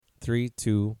3,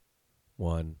 2,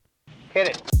 1. Hit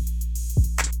it.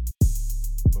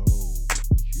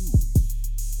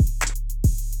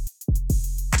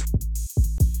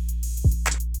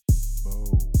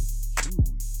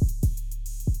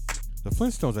 The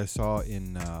Flintstones I saw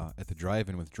in at the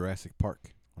drive-in with Jurassic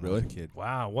Park when I was a Really? kid.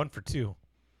 Wow, 1 for 2.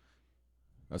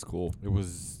 That's cool.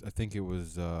 I think it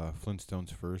was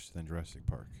Flintstones first, then Jurassic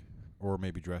Park. Or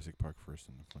maybe Jurassic Park first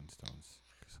and the Flintstones.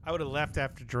 I would have left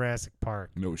after Jurassic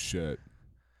Park. No shit.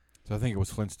 So I think it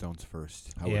was Flintstones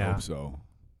first. I would Yeah. hope so.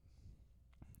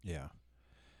 Yeah.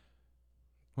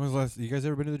 When was the last? You guys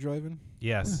ever been to the drive-in?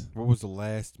 Yes. What was the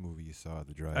last movie you saw at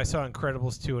the drive-in? I saw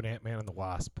Incredibles 2 and Ant-Man and the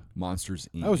Wasp. Monsters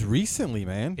Inc. That was recently,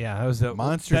 man. Yeah, that was the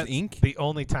Monsters, that's Inc.? The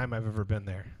only time I've ever been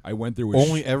there. I went there with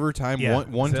Only ever time. Yeah,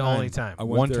 one it's the time. only time. I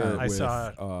went one there time. I with,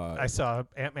 saw- I saw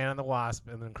Ant-Man and the Wasp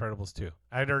and then Incredibles 2.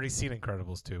 I'd already seen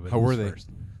Incredibles 2. But How it was were they? First.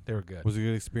 They were good. Was it a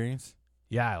good experience?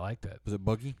 Yeah, I liked it. Was it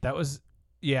buggy? That was,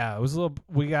 yeah, it was a little.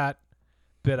 We got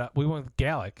bit up. We went with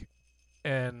Gallic,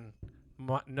 and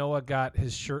Noah got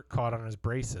his shirt caught on his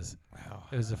braces. Wow.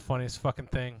 It was the funniest fucking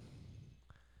thing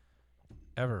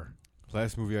ever.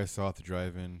 Last movie I saw at the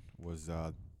drive-in was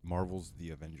Marvel's The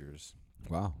Avengers.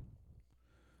 wow.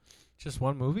 Just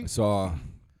one movie? I saw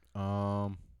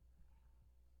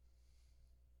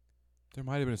There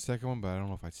might have been a second one, but I don't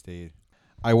know if I stayed.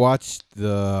 I watched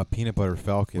the Peanut Butter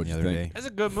Falcon What'd the you other think? day. That's a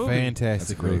good movie. That's a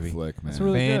Fantastic great movie. flick, man. That's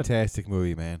really good. Fantastic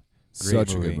movie, man. Great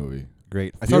Such movie. a good movie.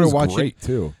 Great. I It started was watching. great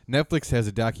too. Netflix has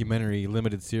a documentary,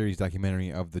 limited series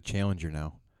documentary of the Challenger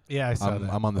now. Yeah, I saw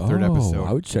that. I'm on the third episode.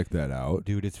 I would check that out.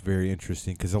 Dude, it's very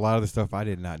interesting because a lot of the stuff I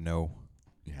did not know.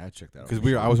 Yeah, check that out. Because for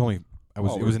sure. it Oh,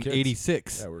 was we were in kids.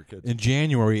 '86. Yeah, we were kids. In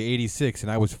January '86,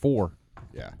 and I was 4.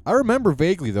 Yeah. I remember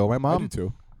vaguely though. My I mom, do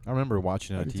too. I remember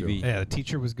watching it I on do TV. too. Yeah, the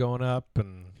teacher was going up,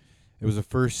 and It was the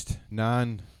first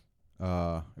it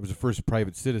was the first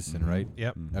private citizen, Mhm. right?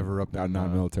 yep. Mhm. Ever up in,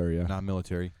 Non-military, yeah.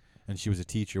 non-military, and she was a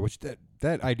teacher. Which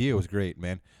that idea was great,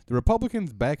 man. The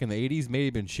Republicans back in the '80s may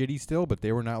have been shitty still, but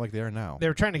they were not like they are now. They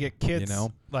were trying to get kids, You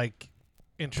know? like,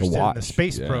 interested in the watch,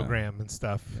 space yeah. program and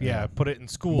stuff. Yeah. Yeah, put it in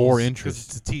schools. More 'cause interest.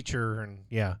 It's a teacher, and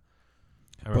yeah.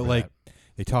 I But remember like that.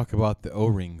 they talk about the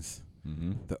O-rings.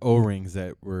 Mm-hmm. The O-rings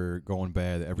that were going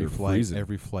bad every They were flight. freezing.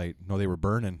 Every flight. No, they were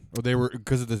burning. Or they were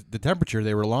because of the temperature.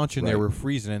 They were launching. They Right. were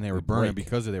freezing, and they were They burning break.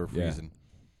 because they were Yeah. freezing.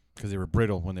 Because they were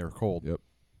brittle when they were cold. Yep.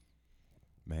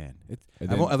 Man, it's And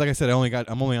like I said,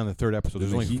 I'm only on the third episode. There's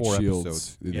then only the heat 4 shields,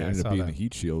 episodes. It Yeah, I ended saw up being that. the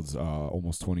heat shields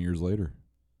almost 20 years later.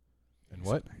 And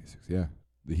what? Yeah,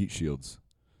 the heat shields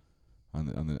on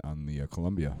the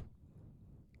Columbia.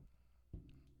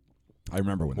 I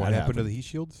remember when What that happened to happened. the heat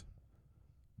shields?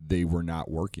 They were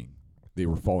not working. They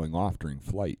were falling off during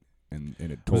flight, and it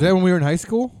Was totally, that when we were in high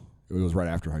school? it was right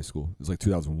after high school. It was like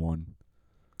 2001.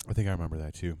 I think I remember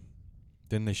that too.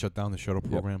 Didn't they shut down the shuttle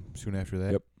Yep. program soon after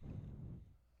that? Yep.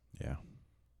 Yeah.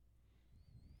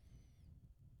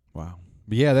 Wow.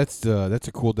 But yeah, that's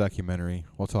a cool documentary.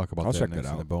 We'll talk about I'll that check next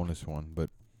that in the out. bonus one. But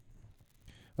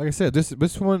like I said, this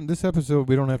episode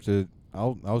we don't have to.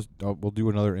 We'll do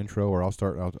another intro, or I'll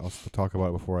talk about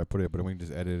it before I put it. But we can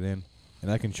just edit it in,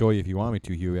 and I can show you if you want me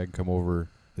to, Huey. I can come over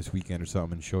this weekend or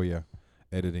something and show you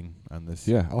editing on this.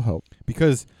 Yeah, I'll help.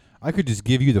 Because I could just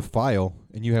give you the file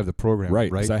and you have the program,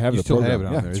 Right, 'cause I have you the still program. have it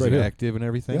on Yeah, there. it's Is right it here. active and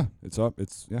everything? Yeah, it's up.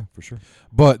 It's for sure.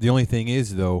 But the only thing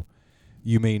is, though,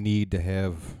 you may need to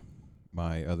have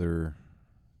my other,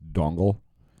 Dongle.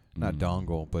 not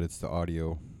dongle, but it's the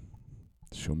audio,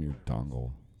 Show me your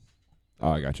dongle. Oh,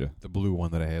 I gotcha. the blue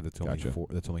one that I have. That's only Gotcha. 4.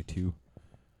 That's only 2.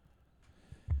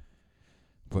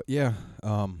 But yeah,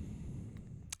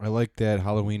 I like that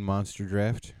Halloween monster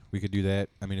draft. We could do that.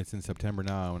 I mean, it's in September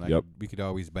now, and Yep. we could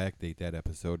always backdate that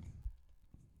episode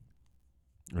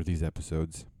or these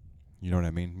episodes. You know what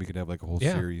I mean? We could have like a whole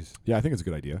Yeah. series. Yeah, I think it's a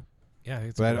good idea. Yeah,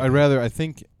 it's But I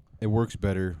think it works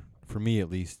better, for me at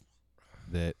least,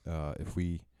 that if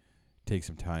we take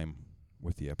some time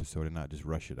with the episode and not just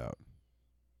rush it out.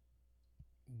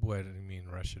 What do you mean,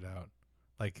 rush it out?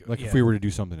 Like Like yeah. if we were to do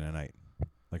something tonight,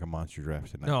 like a monster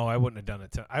draft tonight. No, I wouldn't have done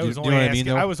it. I Do you was know only what I asking.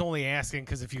 mean, though? I was only asking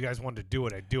because if you guys wanted to do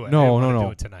it, I'd do it. No, I didn't no, wanna no.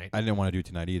 Do it tonight. I didn't want to do it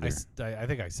tonight either. I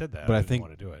think I said that. But I didn't think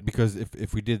want to do it. because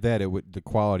if we did that, the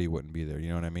quality wouldn't be there. You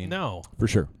know what I mean? No. For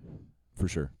sure.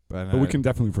 But we can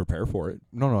definitely prepare for it.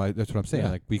 No, that's what I'm saying.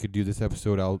 Yeah. Like we could do this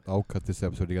episode. I'll cut this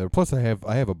episode together. Plus, I have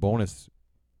a bonus,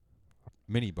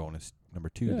 mini bonus number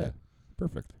 2 Yeah. that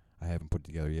Perfect. I haven't put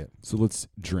together yet. So let's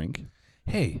drink.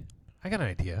 Hey, I got an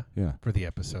idea Yeah. for the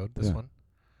episode. This Yeah. one.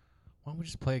 Why don't we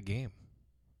just play a game?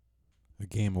 A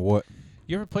game of what?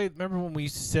 You ever played? Remember when we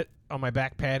used to sit on my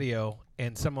back patio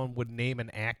and someone would name an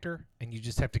actor, and you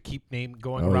just have to keep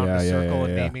going Oh, around yeah, the yeah, circle yeah,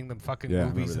 and yeah. naming them fucking Yeah, I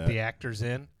movies remember that that. the actor's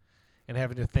in, and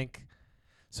having to think.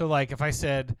 So, like, if I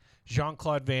said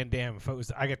Jean-Claude Van Damme,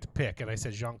 I get to pick, and I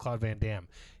said Jean-Claude Van Damme,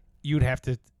 you'd have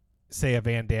to say a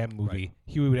Van Damme movie. Right.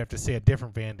 He would have to say a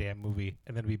different Van Damme movie,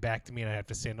 and then it'd be back to me, and I have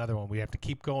to say another one. We have to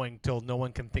keep going till no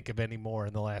one can think of any more,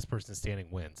 and the last person standing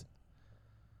wins.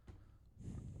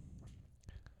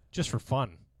 Just for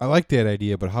fun. I like that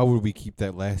idea, but how would we keep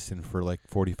that lasting for like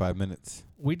 45 minutes?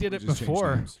 We did We it just changed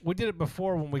before. names. We did it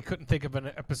before when we couldn't think of an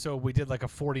episode. We did like a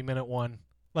 40-minute one.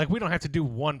 Like, we don't have to do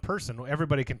one person.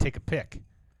 Everybody can take a pick.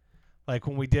 Like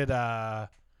when we did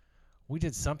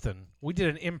something. We did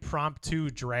an impromptu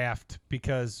draft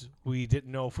because we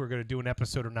didn't know if we were going to do an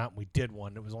episode or not. And we did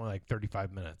one. It was only like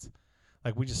 35 minutes.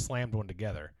 Like, we just slammed one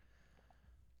together.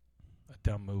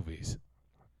 Dumb movies.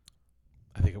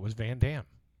 I think it was Van Damme.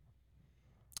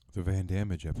 The Van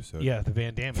Damage episode. Yeah, the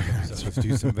Van Damme episode. Let's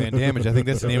do some Van Damage. I think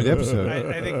that's the name of the episode.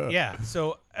 I think, yeah.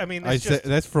 So, I mean, it's just,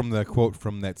 That's from the quote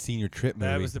from that senior trip movie.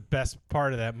 that was the best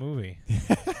part of that movie.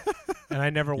 And I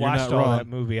never You're watched not all wrong. that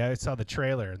movie. I saw the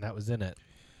trailer, and that was in it.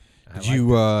 Did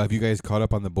you have you guys caught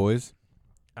up on The Boys?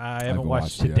 I haven't watched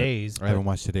watched it yet. today's, I haven't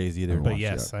watched today's either. haven't but watched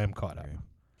yes, yet. I am caught up. Okay.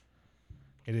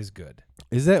 It is good.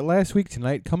 Is that last week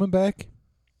tonight coming back?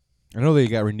 I know they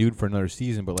got renewed for another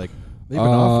season, but like they've been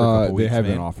off for a couple They weeks. have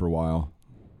man. been off for a while.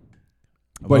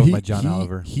 I But love he, my John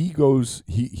Oliver. he goes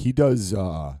he does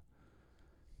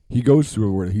he goes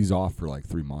through where he's off for like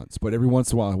 3 months. But every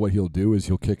once in a while, what he'll do is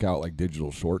he'll kick out like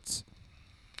digital shorts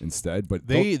instead. But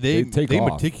They take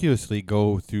off. meticulously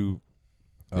go through.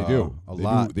 They do a They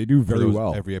lot. They do for very those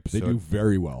well. every episode. They do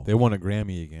very well. They won a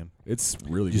Grammy again. It's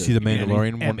really. Did you good. see the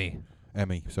Mandalorian one? Emmy.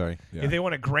 Emmy. Sorry. Yeah. If they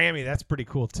won a Grammy, that's pretty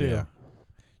cool too. Yeah.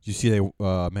 Did you see the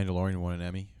Mandalorian won an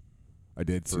Emmy? I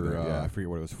did see For, that. Yeah. I forget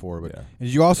what it was for, but Yeah. and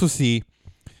did you also see?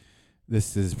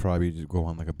 This is probably to go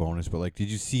on like a bonus, but like, did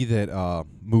you see that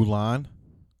Mulan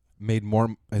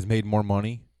has made more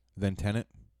money than Tenet?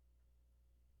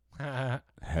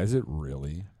 Has it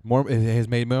really? It has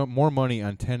made more money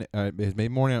on Tenet. It has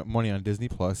made more money on Disney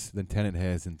Plus than Tenet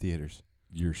has in theaters.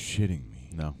 You're shitting me.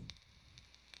 No.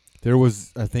 There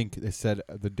was, I think they said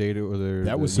the data or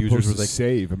That was the users supposed was to like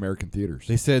save American theaters.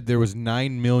 they said there was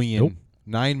 9 million Nope.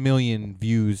 9 million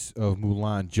views of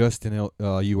Mulan just in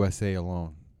USA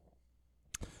alone.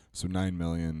 So 9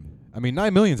 million. I mean,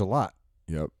 9 million's a lot.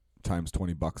 Yep. Times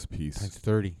 $20 a piece. Times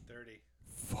 30. 30.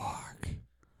 Fuck.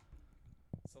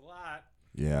 It's a lot.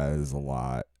 Yeah, it is a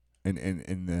lot.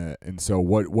 And so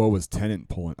what was Tenet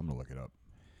pulling? I'm gonna look it up.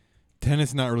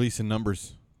 Tenet's not releasing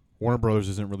numbers. Warner Brothers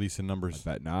isn't releasing I numbers.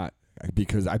 bet not,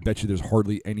 because I bet you there's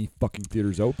hardly any fucking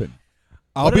theaters open.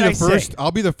 I'll What be did the I say? first.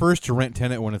 I'll be the first to rent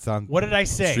Tenet when it's on. What did I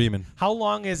say? Streaming. How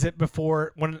long is it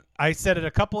before, when I said it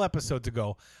a couple episodes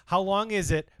ago, how long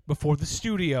is it before the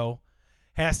studio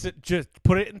has to just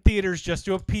put it in theaters just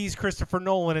to appease Christopher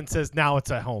Nolan and says, now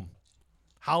it's at home?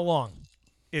 How long?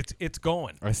 It's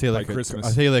going. I say like Christmas.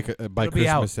 I say like by It'll be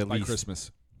out Christmas at By least.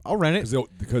 Christmas, I'll rent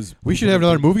it. because We should have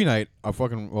another movie night.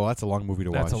 Well, that's a long movie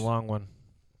to That's watch. a long one.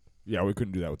 Yeah, we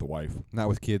couldn't do that with the wife. Not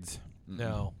with kids.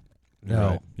 No. You're No.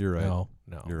 right. You're right. No.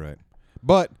 You're right.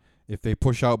 But if they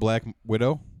push out Black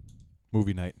Widow,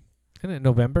 movie night. Isn't it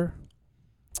November?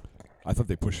 I thought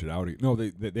they pushed it out. No,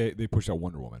 they pushed out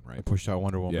Wonder Woman, They right? pushed out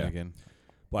Wonder Woman Yeah. again.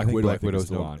 Black I think Widow. Black I think is Widow's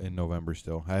still on. in November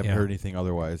still. I haven't Yeah. heard anything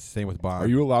otherwise. Same with Bond. Are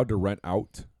you allowed to rent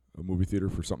out a movie theater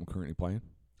for something currently playing?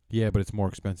 Yeah, but it's more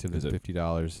expensive Is than it?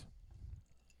 $50.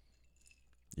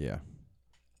 Yeah.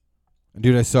 And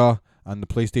dude, I saw on the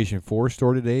PlayStation 4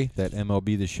 store today that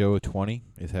MLB The Show 20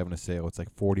 is having a sale. It's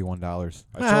like $41.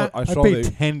 I saw paid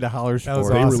they That was $10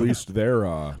 for they it. awesome. released their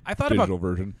I thought digital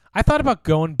version. I thought about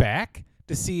going back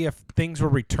to see if things were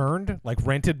returned, like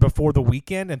rented before the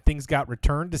weekend, and things got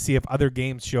returned to see if other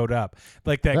games showed up,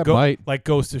 like that. That might. Like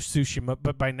Ghost of Tsushima.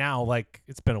 But by now, like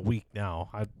it's been a week now.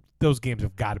 Those games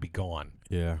have got to be gone.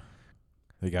 Yeah.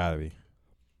 They got to be.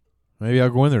 Maybe I'll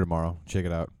go in there tomorrow. Check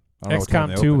it out. I don't know what time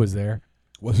XCOM they 2 open. was there.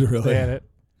 Was it really? They had it.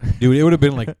 Dude, it would have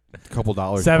been like a couple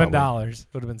dollars. $7 probably.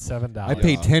 would have been $7. I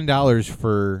paid $10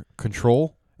 for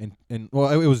Control, and well,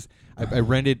 it was I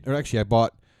rented, or actually I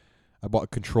bought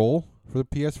Control for the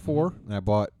PS4, and I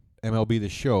bought MLB The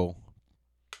Show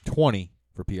 20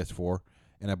 for PS4,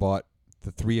 and I bought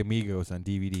the Three Amigos on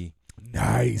DVD,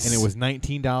 Nice. and it was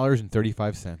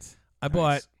 $19.35 I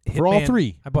bought for all Hitman-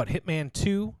 three. I bought Hitman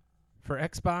 2 for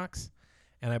Xbox,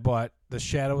 and I bought the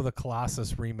Shadow of the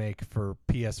Colossus remake for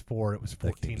PS4. It was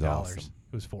That game's $14. awesome.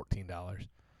 It was $14.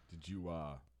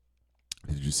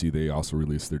 Did you see they also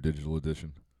released their digital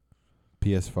edition?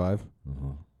 PS5,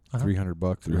 Uh-huh. $300.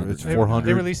 $300. It's They 400.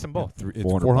 They released them both. It's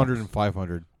 400 400 and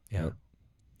 500. Yeah. Yep.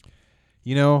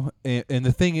 You know, and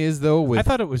the thing is though, with I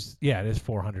thought it was it is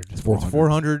 400. It's it's 400.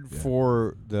 400 Yeah.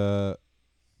 for the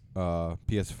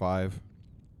PS5.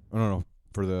 Oh, no,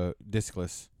 for the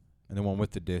discless, and the one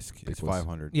with the disc is Discless.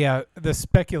 500. Yeah, the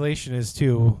speculation is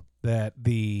too that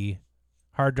the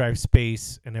hard drive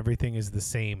space and everything is the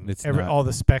same. It's not. All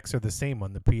the specs are the same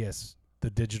on the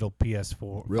digital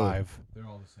PS4 Really? 5. They're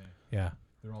all the same. Yeah.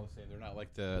 They're all the same. They're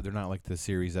not like the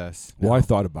Series S. Well, I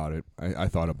thought about it. I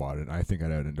thought about it. And I think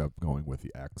I'd end up going with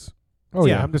the X. Oh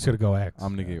yeah, I'm just gonna go X.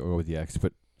 I'm gonna go with the X.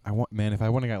 But if I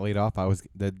wouldn't have got laid off,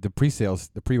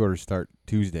 the pre-orders start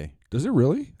Tuesday. Does it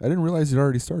really? I didn't realize it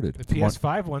already started. The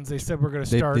PS5 ones, they said we're gonna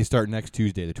start. They start next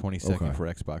Tuesday, the 22nd Okay. for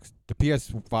Xbox. The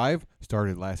PS5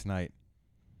 started last night.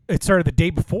 It started the day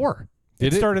before.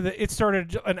 Did it? It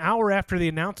started an hour after the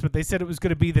announcement. They said it was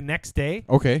going to be the next day,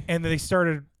 Okay. and they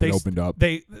started. It opened up.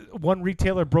 One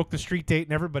retailer broke the street date,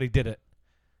 and everybody did it.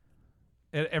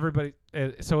 And everybody,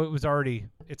 so it's already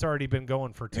been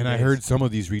going for 2 days. And I heard some of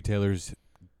these retailers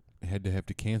had to have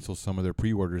to cancel some of their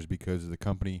pre-orders because the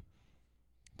company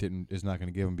is not going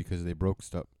to give them because they broke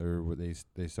stuff or they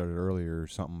started earlier or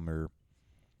something, or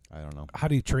I don't know. How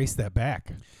do you trace that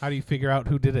back? How do you figure out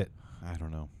who did it? I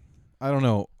don't know.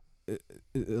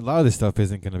 A lot of this stuff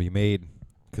isn't going to be made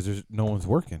because no one's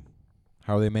working.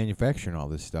 How are they manufacturing all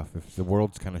this stuff if the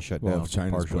world's kind of shut Well, down if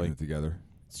China's partially? putting it together.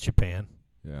 It's Japan.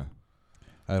 Yeah.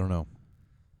 I don't know,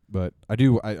 but I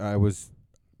do. I was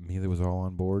Amelia was all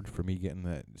on board for me getting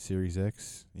that Series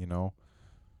X. You know,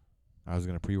 I was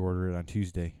going to pre-order it on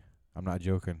Tuesday. I'm not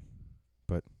joking,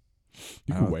 but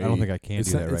You I can don't, wait. I don't think I can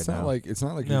do that right it's now. It's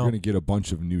not like No. you're going to get a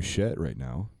bunch of new shit right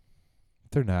now.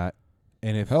 They're not.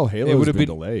 And if Hell, it Halo's would have been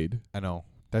been delayed I know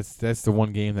that's the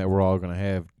one game that we're all going to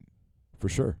have. for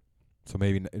sure. So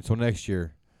maybe next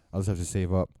year I'll just have to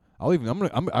save up. I won't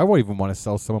even want to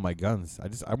sell some of my guns.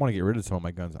 I want to get rid of some of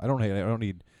my guns. I don't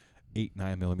need 8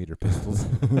 9mm pistols.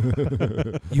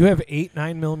 You have 8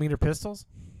 9mm pistols?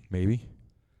 Maybe.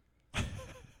 Do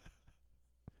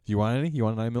you want any? You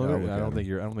want a 9mm? Yeah, I'll look I at don't 'em.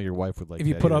 think your wife would like. If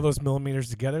you that put all either. those millimeters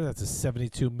together, that's a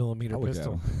 72mm I'll look at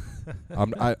pistol.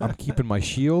 'em. I'm keeping my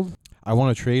shield. I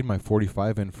want to trade my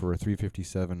 45 in for a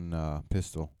 357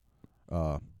 pistol,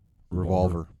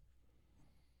 revolver.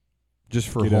 Just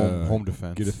for Get home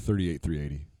defense. Get a 38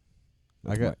 380.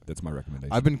 That's my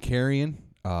recommendation. I've been carrying.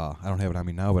 I don't have it on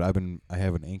me now, but I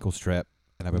have an ankle strap,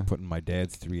 and I've been putting my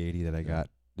dad's 380 that I got,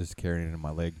 just carrying it in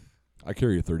my leg. I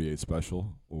carry a 38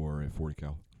 special or a 40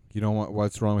 cal. You know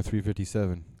what's wrong with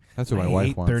 357? That's what I my wife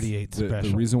hate wants. 38 The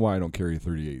special. reason why I don't carry a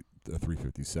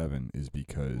 357 is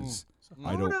because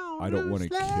I don't want to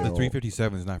kill. The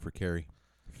 357 is not for carry.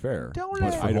 Fair. Don't but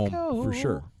let I it don't go. for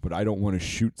sure. But I don't want to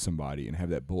shoot somebody and have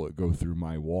that bullet go through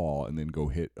my wall and then go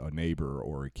hit a neighbor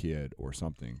or a kid or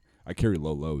something. I carry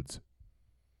low loads.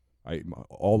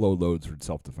 All low loads are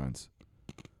self defense.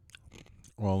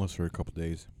 Well, unless for a couple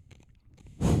days.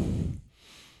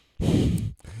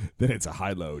 Then it's a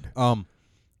high load. I've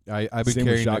been Same with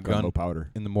carrying a shotgun, gun low powder.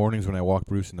 in the mornings when I walk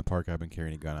Bruce in the park. I've been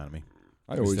carrying a gun on me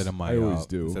I always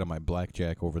do. instead of my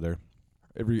blackjack over there.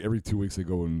 Every 2 weeks I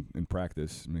go and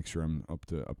practice, make sure I'm up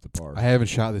to par. I haven't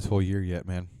shot this whole year yet,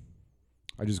 man.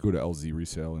 I just go to LZ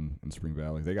resale in Spring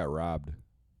Valley. They got robbed.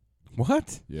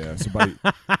 What? Yeah,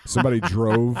 somebody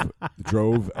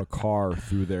drove a car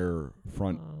through their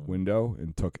front window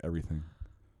and took everything.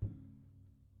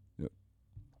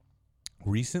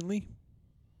 Recently?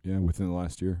 Yeah, within the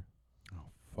last year. Oh,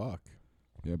 fuck.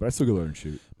 Yeah, but I still go there and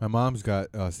shoot. My mom's got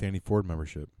a Sandy Ford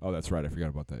membership. Oh, that's right. I forgot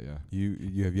about that. Yeah,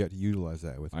 You have yet to utilize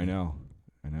that with me. I know.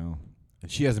 And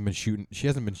she hasn't been shooting. She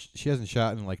hasn't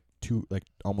shot in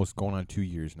almost going on 2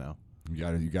 years now.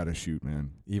 You gotta shoot, man.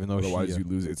 Even though Otherwise, you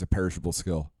lose it. It's a perishable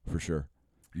skill for sure.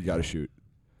 You gotta shoot,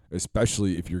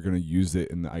 especially if you're gonna use it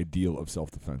in the ideal of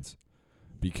self-defense,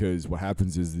 because what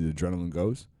happens is the adrenaline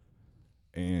goes,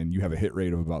 and you have a hit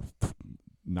rate of about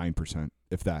 9%,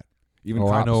 if that. Even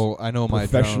cops, I know my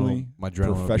adrenaline would be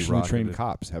professionally trained rocketed.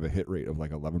 cops have a hit rate of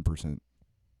like 11%.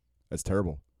 That's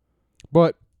terrible.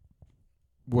 But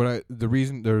excuse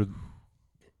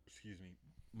me,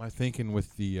 my thinking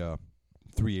with the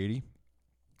 380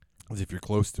 is if you're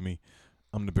close to me,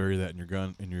 I'm gonna bury that in your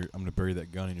gun, I'm gonna bury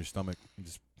that gun in your stomach and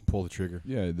just pull the trigger.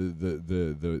 Yeah,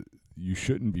 the you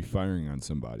shouldn't be firing on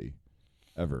somebody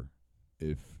ever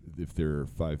if they're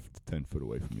 5 to 10 foot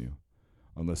away from you,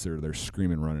 unless they're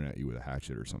screaming, running at you with a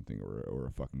hatchet or something or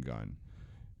a fucking gun.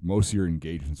 Most of your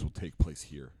engagements will take place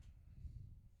here.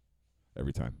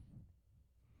 Every time.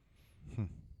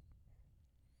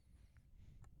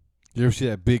 You ever see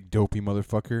that big dopey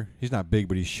motherfucker? He's not big,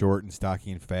 but he's short and stocky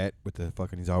and fat with the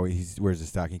fucking. He wears a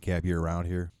stocking cap year round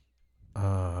here.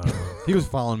 He was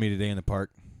following me today in the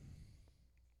park.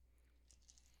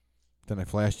 Then I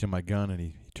flashed him my gun, and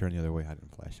he turned the other way. I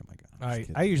didn't flash him my gun. I'm just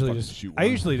I kidding. usually Fucking just shoot I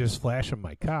one. usually just flash him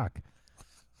my cock.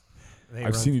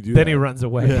 I've seen you do Then that. he runs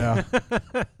away. Yeah.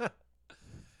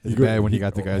 It's bad when you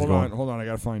got the guys going. Hold on, I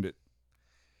gotta find it.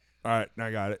 All right, now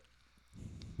I got it.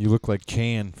 You look like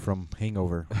Chan from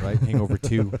Hangover, right? Hangover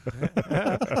 2.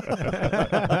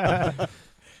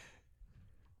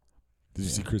 Did you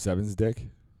see Chris Evans' dick?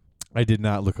 I did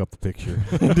not look up the picture.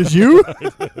 Did you?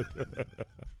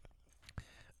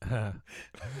 I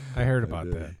heard about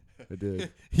did. that. I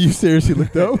did. You seriously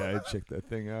looked up? Yeah, I checked that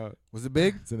thing out. Was it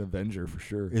big? It's an Avenger for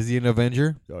sure. Is he an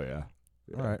Avenger? Oh yeah.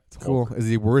 All right, It's cool. Hulk. Is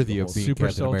he worthy The of whole being Super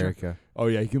Captain soldier? America? Oh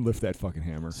yeah, he can lift that fucking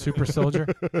hammer. Super soldier.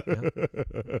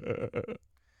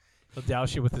 He'll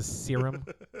douse you with his serum.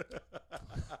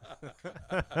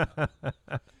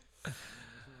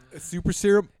 Super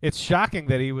serum? It's shocking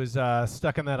that he was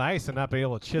stuck in that ice and not be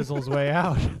able to chisel his way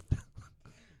out.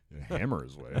 Hammer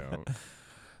his way out.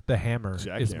 The hammer is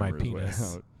my Jackhammer his way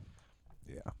penis. out.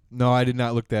 Yeah. No, I did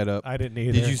not look that up. I didn't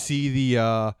either. Did you see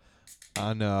the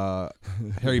on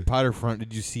Harry Potter front?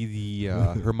 Did you see the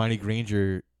Hermione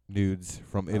Granger nudes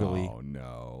from Italy? Oh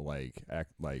no!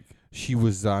 Act like. She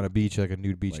was on a beach, like a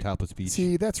nude beach, Like, topless beach.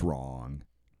 See, that's wrong.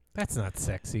 That's not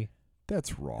sexy.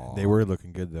 That's wrong. They were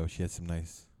looking good though. She had some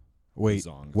nice. Wait,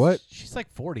 Zongs. what? She's like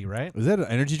 40, right? Is that an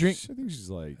energy drink? I think she's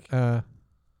like.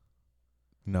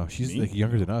 No, she's Me? like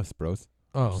younger than us, bros.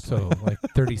 Oh, so like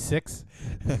 36?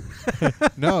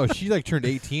 No, she like turned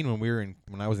 18 when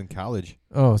I was in college.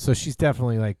 Oh, so she's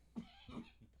definitely like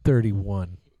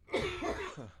 31.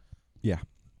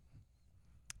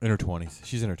 In her 20s.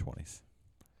 She's in her 20s.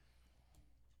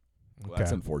 Well,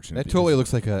 that's unfortunate. That because- totally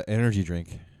looks like an energy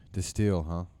drink to steal,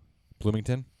 huh?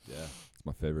 Bloomington? Yeah, it's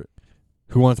my favorite.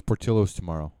 Who wants Portillo's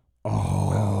tomorrow?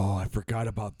 Oh, I forgot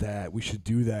about that. We should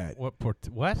do that.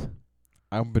 What?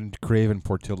 I've been craving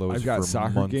Portillo's I've got for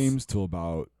soccer months. games till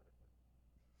about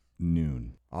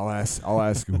noon. I'll ask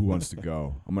who wants to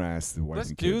go. I'm gonna ask the wife Let's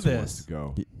and do kids who wants this. to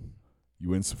go. Y-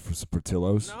 You in for some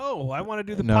Portillo's? No, I want to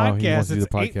do the No, he podcast. wants to do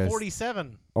It's the podcast.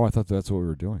 8:47. Oh, I thought that's what we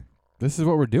were doing. This is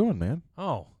what we're doing, man.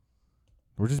 Oh.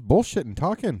 We're just bullshitting,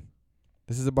 talking.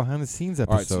 This is a behind the scenes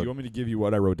episode. All right, so you want me to give you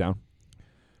what I wrote down?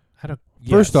 I don't.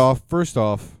 First yes.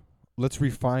 off, let's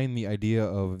refine the idea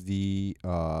of the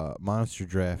monster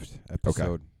draft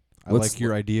episode. I Let's like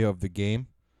your idea of the game.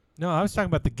 No, I was talking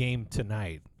about the game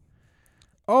tonight.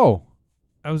 Oh,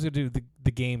 I was going to do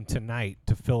the game tonight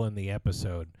to fill in the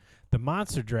episode. The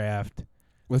monster draft,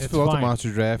 let's It's fill out the fine.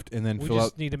 monster draft and then we fill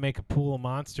just out. need to make a pool of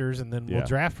monsters and then Yeah. we'll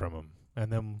draft from them.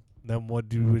 And then what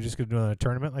do we just going to do in a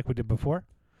tournament like we did before?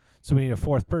 So we need a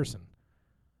fourth person.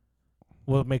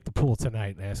 We'll make the pool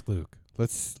tonight and ask Luke.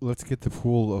 Let's get the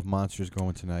pool of monsters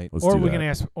going tonight. Let's Or do we that.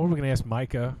 can ask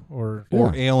Micah or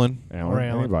Or Alan. Alan, or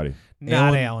Alan. anybody.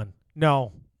 not Alan. Alan.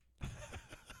 No.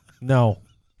 No.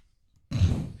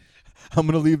 I'm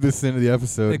gonna leave this into the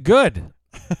episode. Good.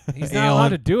 He's not allowed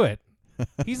Alan. to do it.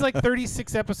 He's like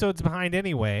 36 episodes behind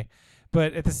anyway.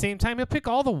 But at the same time, he'll pick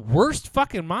all the worst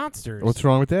fucking monsters. What's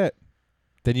wrong with that?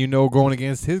 Then you know going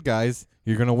against his guys,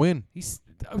 you're gonna win. He's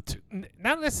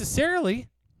not necessarily.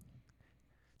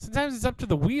 Sometimes it's up to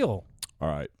the wheel. All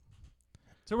right.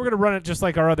 So we're gonna run it just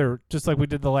like we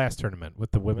did the last tournament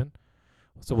with the women.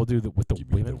 So we'll do with the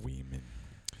women.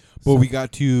 But we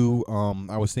got to.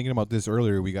 I was thinking about this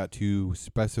earlier. We got to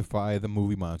specify the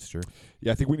movie monster.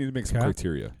 Yeah, I think we need to make some Okay.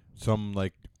 criteria. Some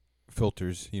like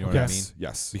filters. You know what I mean? Yes.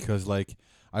 Yes. Because like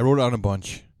I wrote down a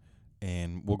bunch,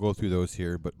 and we'll go through those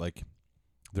here. But like,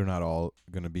 they're not all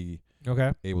gonna be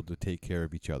Okay. able to take care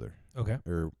of each other, Okay.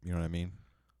 or you know what I mean.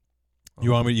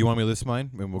 You want me to list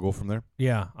mine, and we'll go from there.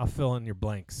 Yeah, I'll fill in your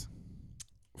blanks.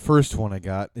 First one I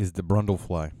got is the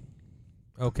Brundlefly.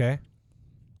 Okay.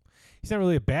 He's not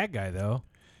really a bad guy though.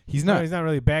 He's No, not. he's not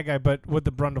really a bad guy, but with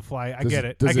the Brundlefly, I Does get it-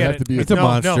 it. does I it get have it. to be It's a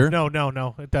monster.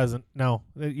 No, it doesn't. No,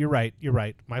 you're right. You're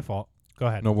right. My fault. Go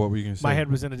ahead. No, what were you gonna say? My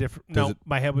head was in a different. Does No, it-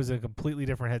 my head was in a completely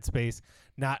different headspace.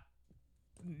 Not.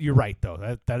 You're right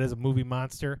though. That is a movie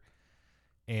monster,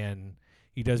 and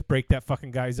he does break that fucking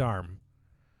guy's arm.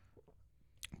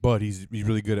 But he's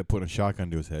really good at putting a shotgun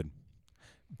to his head.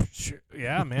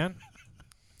 Yeah, man.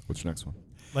 What's your next one?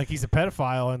 Like he's a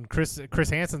pedophile, and Chris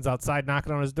Hansen's outside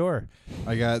knocking on his door.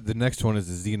 I got the next one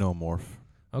is the Xenomorph.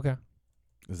 Okay.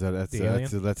 Is that's The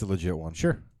alien? that's a legit one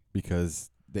Sure. because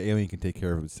the alien can take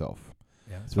care of itself.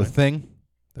 Yeah, that's The fine. Thing.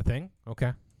 The Thing.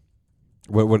 Okay.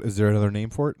 What is there another name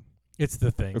for it? It's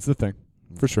The Thing. That's the thing,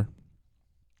 for sure.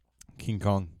 King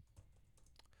Kong.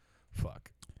 Fuck.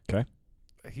 'Kay.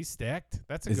 He's stacked.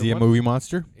 That's a Is good he one. a movie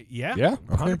monster? Yeah. Yeah.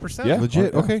 100%. Yeah.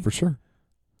 Legit, Oh, yeah, okay. for sure.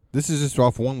 This is just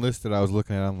off one list that I was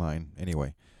looking at online.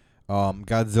 Anyway,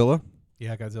 Godzilla.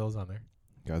 Yeah, Godzilla's on there.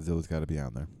 Godzilla's got to be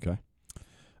on there.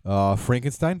 Okay.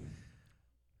 Frankenstein.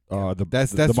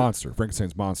 That's the monster,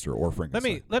 Frankenstein's monster, or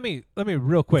Frankenstein. Let me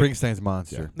real quick. Frankenstein's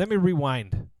monster. Let me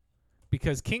rewind,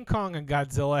 because King Kong and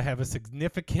Godzilla have a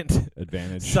significant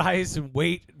Advantage. size and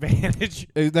weight advantage.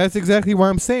 That's exactly why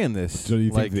I'm saying this. So do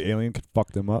you like, think the alien could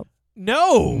fuck them up?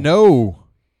 No. No.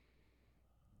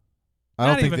 I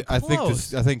Not don't think. even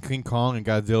I think King Kong and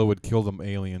Godzilla would kill them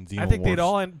aliens. I think they'd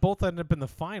all both end up in the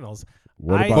finals.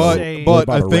 What I'd about, say- what But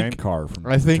about I a think- Rancor from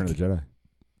I think- Return of the Jedi?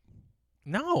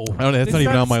 No. I don't know, that's not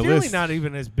even on my It's really list. not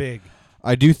even as big.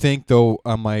 I do think, though,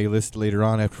 on my list later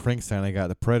on after Frankenstein, I got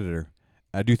the Predator.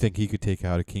 I do think he could take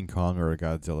out a King Kong or a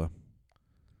Godzilla.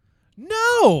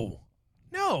 No.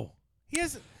 He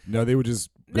has No, they would just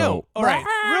no. go. All right,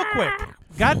 real quick.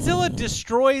 Godzilla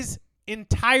destroys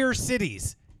entire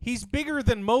cities. He's bigger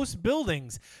than most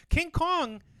buildings. King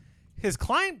Kong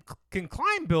can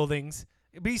climb buildings,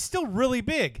 but he's still really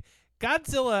big.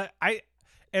 Godzilla,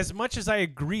 as much as I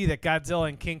agree that Godzilla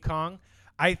and King Kong,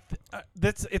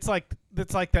 it's like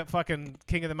that fucking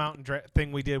King of the Mountain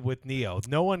thing we did with Neo.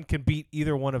 No one can beat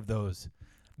either one of those.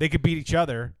 They could beat each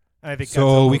other. And I think So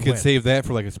Godzilla we would could win. save that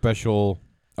for like a special.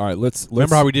 All right, let's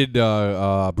Remember how we did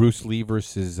Bruce Lee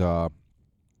versus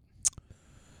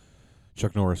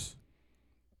Chuck Norris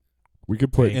we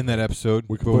could put. in that episode,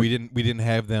 We could but put- we didn't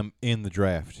have them in the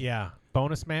draft. Yeah,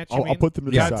 bonus match. you I'll mean? put them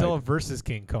to the Godzilla side. versus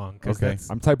King Kong. 'Cause Okay. that's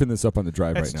I'm typing this up on the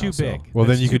drive That's right too now. so- big. Well,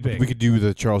 then That's too we big. could do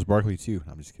the Charles Barkley too.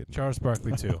 I'm just kidding. Charles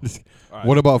Barkley too. All right,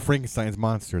 What about Frankenstein's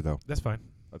monster though? That's fine.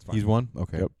 That's fine. He's one.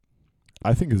 Okay. Yep.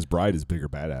 I think his bride is bigger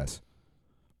badass.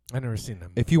 I've never seen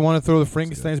them. If you want to throw the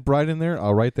Frankenstein's bride in there,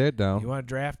 I'll write that down. You want to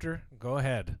draft her? Go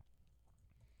ahead.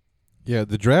 Yeah,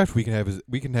 the draft we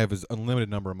can have his unlimited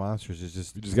number of monsters. It's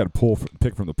just You just got to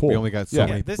pick from the pool. we only got so Yeah,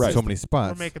 many this right. so many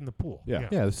spots. We're making the pool. Yeah.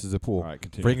 Yeah, this is a pool. All right,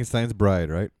 continue. Frankenstein's bride,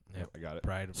 right? I got it.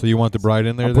 Bride. So you want the bride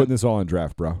in there? I'm then? putting this all in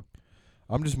draft, bro.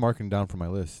 I'm just marking down for my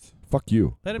list. Fuck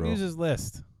you. Let him bro. use his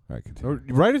list. All right, continue. Or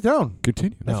write it down.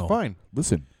 Continue. That's No. fine.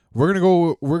 Listen. We're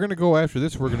gonna go after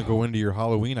this. We're gonna go into your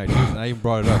Halloween ideas, and I even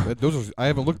brought it up. I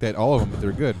haven't looked at all of them, but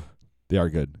they're good. They are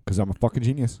good because I'm a fucking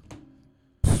genius.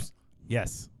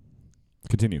 Yes.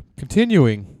 Continue.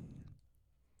 Continuing,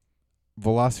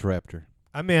 Velociraptor.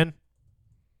 I'm in.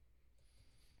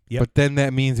 Yep. But then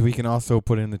that means we can also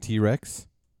put in the T-Rex.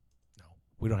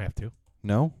 We don't have to.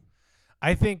 No,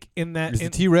 I think in that. is the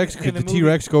in- T-Rex? in Could the movie-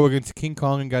 T-Rex go against King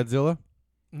Kong and Godzilla?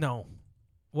 No.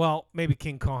 Well, maybe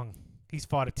King Kong. He's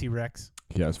fought a T-Rex.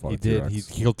 He has fought He a did. T-Rex.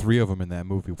 He killed 3 of them in that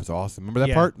movie. It was awesome. Remember that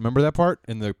Yeah. part? Remember that part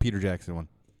in the Peter Jackson one?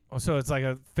 Oh, so it's like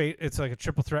it's like a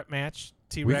triple threat match.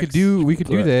 T-Rex. We could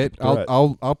do Threat. that. Threat.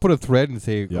 I'll put a thread and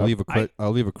say Yep.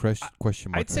 I'll leave a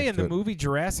question mark. I'd say next in to the it. movie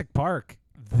Jurassic Park,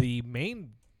 the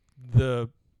Main bad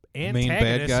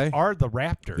antagonists guy? are the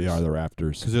raptors. They are the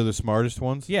Raptors. because they're the smartest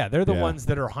ones. Yeah, they're the Yeah. ones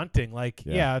that are hunting. Like,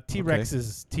 Yeah. T-Rex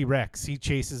is T-Rex. He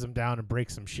chases them down and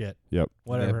breaks some shit. Yep.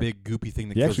 Whatever. That big goopy thing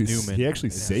that He kills actually Newman. he actually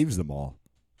Yeah. saves them all.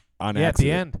 On Yeah, at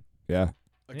the accident. end. Yeah.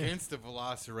 Against the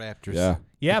Velociraptors. Yeah.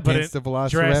 Yeah, but Against in the Velociraptors.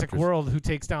 Jurassic World, who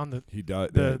takes down the He does.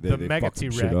 the they mega fuck some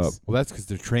shit T-Rex? up. Well, that's because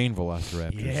they're trained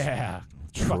Velociraptors. Yeah.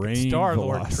 Fucking Trained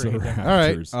Star-Lord trained them.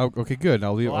 Velociraptors. All right. Okay, good.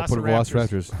 I'll put Velociraptors.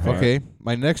 Velociraptors. Fair. Okay.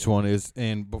 My next one is,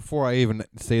 and before I even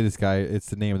say this guy, it's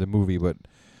the name of the movie. But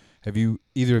have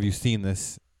either of you seen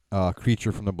this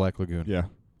Creature from the Black Lagoon? Yeah.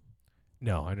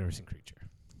 No, I've never seen Creature.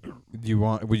 Do you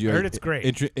want? Would you? I heard it's great.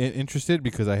 Interested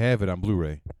because I have it on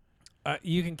Blu-ray.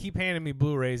 You can keep handing me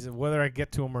Blu-rays, and whether I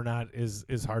get to them or not is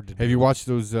hard to do. Have you watched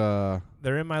those? They're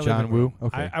in my John living room. Woo?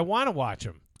 Okay. I want to watch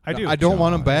them. I do. I don't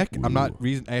want them John back. Woo. I'm not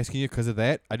asking you because of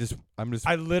that. I'm just.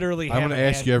 I literally. I'm going to haven't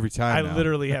ask had- you every time. I now.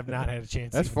 literally have not had a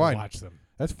chance. That's to fine. Watch them.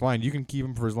 That's fine. You can keep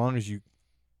them for as long as it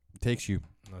takes you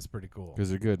That's pretty cool. because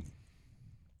they're good.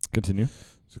 Continue.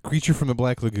 So, Creature from the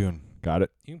Black Lagoon. Got it.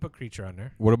 You can put Creature on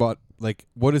there. What about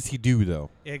what does he do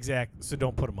though? Exactly. So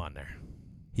don't put him on there.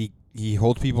 He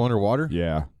holds people underwater,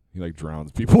 Yeah. He like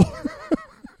drowns people.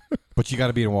 but you got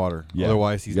to be in water. Yeah.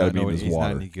 Otherwise, he's You gotta not be in no, his he's water.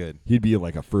 not any good. He'd be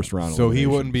like a first round. So he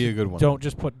elimination. wouldn't be a good one. Don't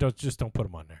put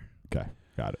him on there. Okay.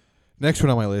 Got it. Next one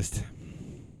on my list.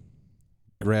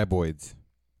 Graboids.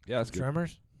 Yeah, that's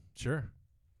Tremors. Sure.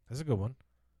 That's a good one.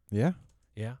 Yeah.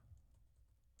 Yeah.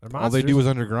 They're All they do monsters. is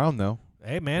underground though.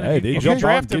 Hey man, Hey, if they you jump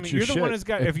draft out them, and get your you're the one shit. who's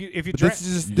got. If you But draft, this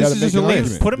is You this gotta is make just a an list.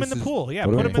 argument. put them in This the is- pool. Yeah, put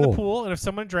 'em put in them in the the pool. pool, and if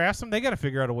someone drafts them, they got to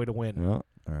figure out a way to win. Yeah. All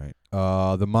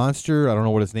right. The monster. I don't know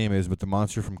what its name is, but the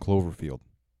monster from Cloverfield.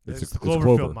 It's, It's the a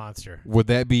Cloverfield Clover. monster. Would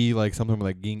that be like something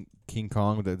like King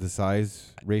Kong with the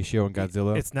size ratio and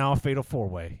Godzilla? It's now a fatal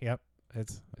 4-way. Yep.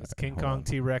 It's King hold Kong, on.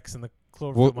 T-Rex, and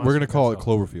Cloverfield We're gonna call it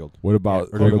Monster, Cloverfield. What about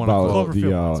Or do we wanna call it the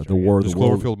Monster, the War of Just the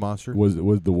World? Cloverfield Monster.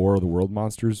 Would the War of the World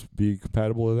monsters be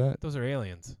compatible with that? Those are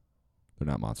aliens. They're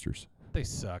not monsters. They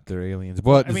suck. They're aliens,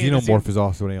 but I the mean, the xenomorph is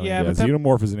also an alien. Yeah, Yeah, but that-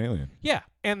 xenomorph is an alien. Yeah,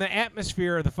 and the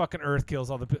atmosphere of the fucking Earth kills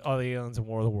all the aliens in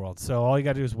War of the Worlds. So all you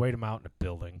got to do is wait them out in a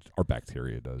building. Our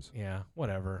bacteria does. Yeah,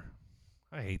 whatever.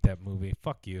 I hate that movie.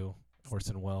 Fuck you,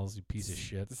 Orson Welles, you piece of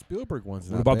shit. The Spielberg one's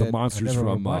What not about bad. the monsters never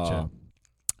from watch it.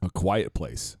 A Quiet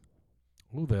Place?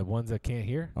 Ooh, the ones that can't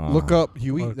hear. Look up,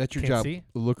 Huey. Or That's your can't job. see?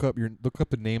 Look up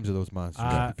the names of those monsters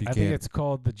if you I can. think it's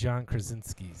called the John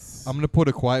Krasinski's. I'm gonna put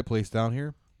A Quiet Place down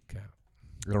here. Okay.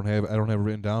 I don't have it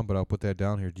written down, but I'll put that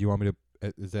down here. Do you want me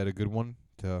to? Is that a good one?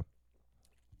 To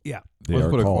Yeah. They Let's are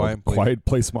put a called Quiet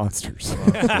Place. Monsters.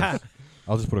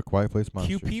 I'll just put A Quiet Place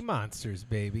monster. QP monsters,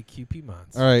 baby. QP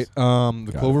monsters. All right.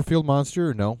 The Got Cloverfield monster.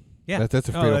 Or no. Yeah. That's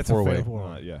a Oh, fatal that's a four-way. fatal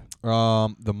four-way. Yeah.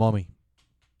 The Mummy.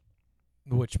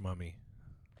 Which mummy?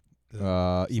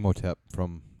 Emotep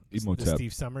from. The Emotep.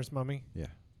 Steve Summers mummy?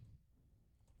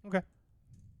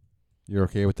 You're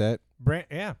okay with that?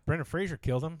 Brendan Fraser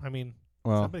killed him. I mean,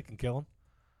 Well, somebody can kill him.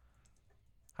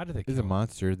 How did they kill he's a him?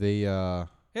 monster. They Yeah,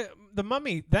 the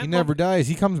mummy. That he never dies.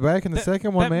 He comes back in the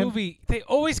second one, that man. movie, they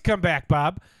always come back,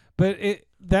 Bob. But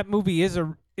that movie is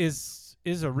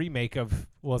a remake of.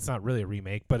 Well, it's not really a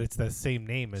remake, but it's the same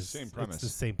name as. Same premise. It's the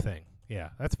same thing. Yeah,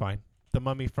 that's fine. The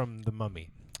Mummy from the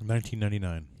Mummy.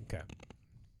 1999. Okay.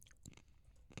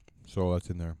 So that's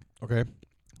in there. Okay.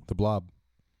 The Blob.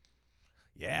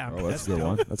 Yeah, I Oh, mean, that's a good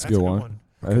one. That's a a good one.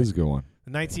 That is a good one.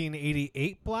 The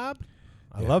 1988 Blob.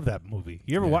 I Yeah. love that movie.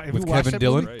 You ever Yeah. watch? With Kevin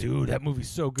Dillon? Dude, that movie's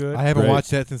so good. I haven't Great.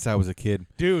 watched that since I was a kid.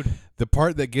 Dude, The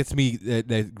part that gets me,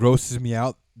 that grosses me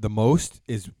out the most,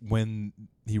 is when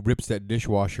he rips that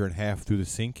dishwasher in half through the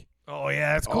sink. oh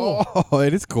yeah, that's cool. Oh,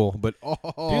 it is cool, but Dude,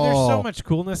 there's so much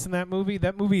coolness in that movie.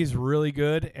 That movie is really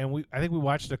good, and I think we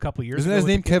watched it a couple years Isn't ago. that his with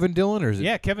the name kids. Kevin Dillon, or is it?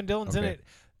 Yeah, Kevin Dillon's in Okay.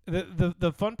 it.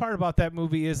 The fun part about that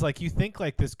movie is like you think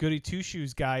like this goody two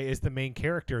shoes guy is the main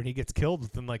character and he gets killed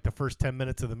within like the first 10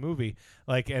 minutes of the movie.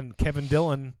 Like, and Kevin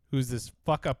Dillon, who's this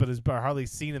fuck up and is hardly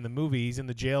seen in the movie, he's in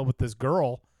the jail with this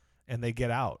girl, and they get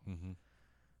out. Mm-hmm.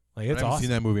 Like I it's haven't awesome.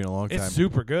 seen that movie in a long time. It's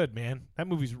super good, man. That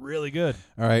movie's really good.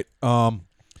 All right.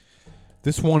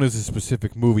 This one is a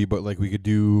specific movie, but like we could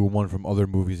do one from other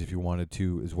movies if you wanted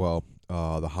to as well.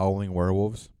 The Howling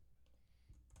Werewolves.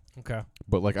 Okay.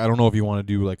 But like I don't know if you want to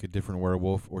do like a different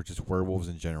werewolf or just werewolves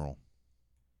in general.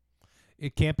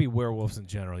 It can't be werewolves in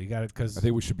general. You got it because I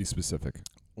think we should be specific.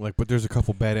 Like, but there's a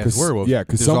couple badass 'Cause- werewolves. yeah,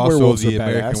 'cause there's some also werewolves the are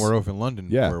American badass. Werewolf in London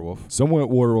Yeah. werewolf. Some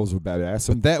werewolves were badass.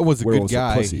 Some But that was a good werewolves are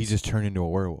guy. He pussies. just turned into a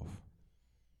werewolf.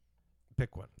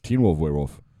 pick one. Teen Wolf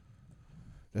Werewolf.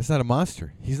 That's not a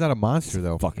monster. He's not a monster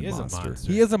though. He Fucking is monster. a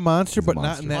monster. He is a monster, He's a but not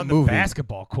monster. in that on movie. the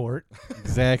basketball court.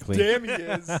 Exactly. Damn, he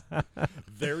is.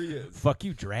 There he is. Fuck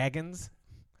you, dragons.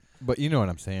 But you know what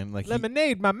I'm saying? Like,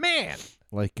 Lemonade, my man.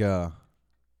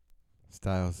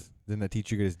 Styles. Didn't that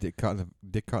teacher get his dick caught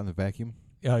in the vacuum?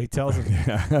 Yeah, he tells him.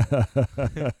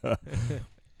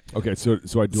 Okay, so I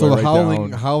So I the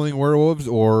write howling werewolves,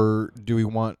 or do we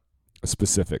want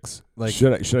specifics? like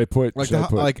should I put like should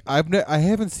I put I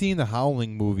haven't seen the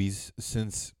Howling movies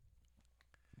since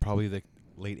probably the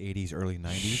late 80s, early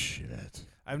 90s. Shit.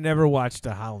 I've never watched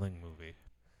a Howling movie.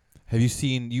 Have you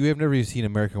seen? You have never even seen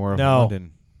American Werewolf in No.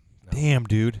 London? No. Damn,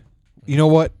 dude. You know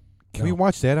what? Can we No.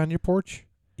 watch that on your porch?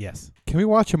 Yes. Can we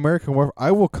watch American Werewolf?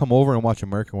 I will come over and watch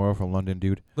American Werewolf in London,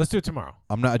 dude. Let's do it tomorrow.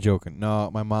 I'm not joking. No,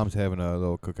 my mom's having a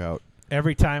little cookout.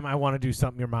 Every time I want to do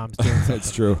something, your mom's doing something.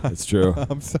 It's true. It's true.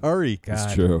 I'm sorry. God,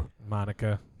 It's true.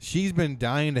 Monica. She's been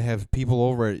dying to have people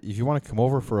over. If you want to come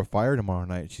over for a fire tomorrow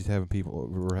night, she's having people.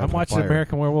 We're having I'm watching a fire.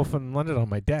 American Werewolf in London on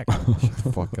my deck. Shut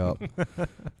the fuck up.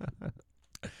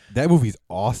 That movie's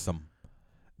awesome.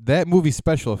 That movie's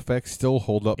special effects still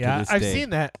hold up to Yeah, this I've day. seen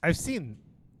that. I've seen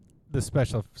the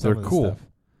special. Some They're of the cool. Stuff.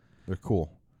 They're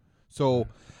cool. So,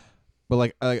 but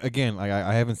like again, like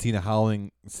I haven't seen a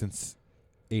Howling since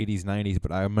 80s, 90s,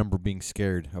 but I remember being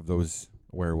scared of those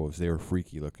werewolves. They were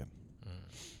freaky looking.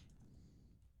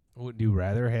 Would you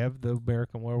rather have the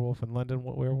American Werewolf in London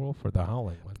werewolf or the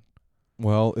Howling one?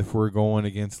 Well, if we're going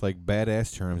against like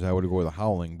badass terms, I would go with the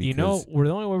Howling because You know, the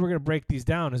only way we're going to break these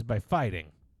down is by fighting.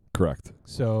 Correct.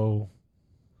 So,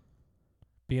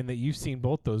 being that you've seen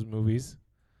both those movies,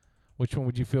 which one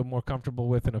would you feel more comfortable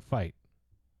with in a fight?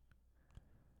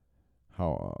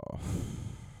 how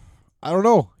I don't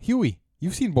know, Huey.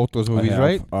 You've seen both those movies, I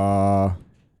have. right?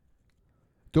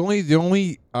 The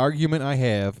only argument I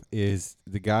have is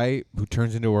the guy who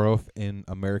turns into a werewolf in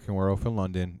American Werewolf in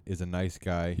London is a nice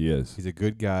guy. He is. He's a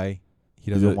good guy.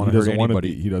 He doesn't want to hurt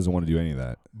anybody. He doesn't want to do any of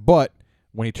that. But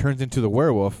when he turns into the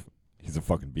werewolf He's a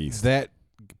fucking beast. That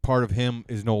part of him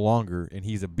is no longer, and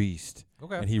he's a beast.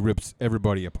 Okay. And he rips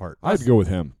everybody apart. I'd go with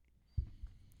him.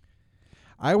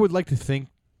 I would like to think,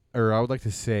 or I would like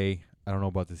to say, I don't know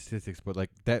about the statistics, but like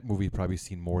that movie probably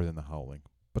seen more than The Howling.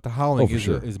 But The Howling for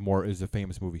sure. is a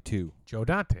famous movie too, Joe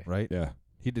Dante. right? Yeah.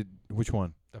 He did which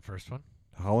one? The first one.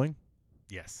 The Howling.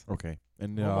 Yes. Okay.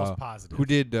 And Almost positive. who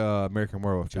did American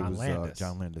Werewolf? John it was Landis.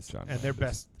 John Landis. And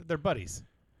they're buddies.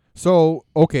 So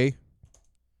okay,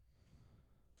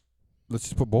 let's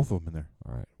just put both of them in there.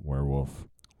 All right. Werewolf.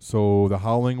 So The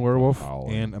Howling Werewolf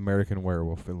Howling. and American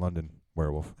Werewolf in London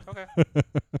Werewolf. Okay.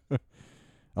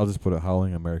 I'll just put a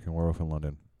Howling American Werewolf in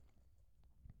London.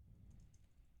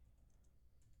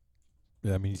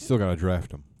 Yeah, I mean you still gotta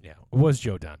draft them. Yeah. It was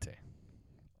Joe Dante.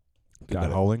 Got The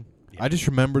it. Howling. Yeah. I just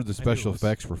remembered the I knew it special was-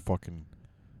 effects were fucking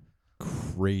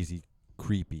crazy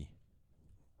creepy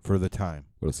for the time.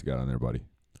 What else you got on there, buddy?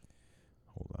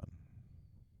 Hold on.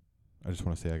 I just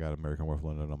want to say I got American Werewolf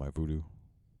London on my Voodoo.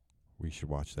 We should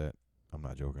watch that. I'm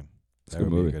not joking. It's a That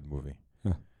good would movie. be a good movie.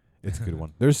 Yeah. It's a good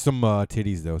one. There's some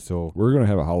titties though, so We're gonna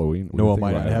have a Halloween. What do you Noah think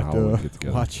might about not having a have Halloween to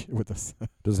get-together? watch it with us.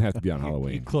 Doesn't have to be on He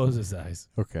Halloween. closed his eyes.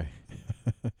 Okay.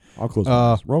 I'll close my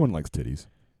eyes. Roman likes titties.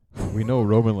 We know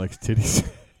Roman likes titties.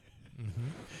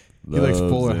 Mm-hmm. He likes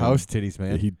Loves Fuller them. House titties,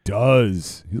 man. He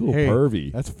does. He's a little Hey,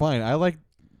 pervy. That's fine. I like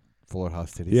Fuller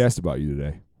House titties. He asked about you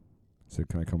today. Said,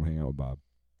 "Can I come hang out with Bob?"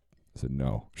 I said,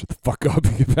 "No. Shut the fuck up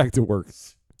and get back to work."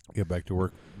 Get back to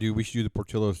work. Dude, we should do the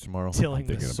Portillos tomorrow. Tilling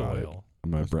the thinking about it. soil.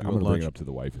 I'm gonna Let's bring do it it lunch. up to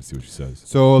the wife and see what she says.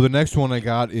 So the next one I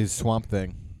got is Swamp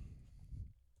Thing.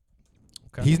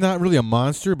 Okay. He's not really a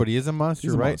monster, but he is a monster,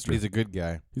 He's a right? monster. He's a good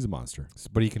guy, He's a monster.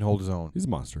 but he can hold his own. He's a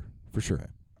monster for sure.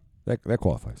 Okay. That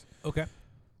qualifies. Okay.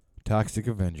 Toxic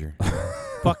Avenger.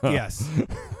 Fuck yes.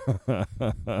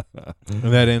 And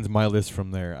that ends my list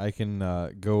from there. I can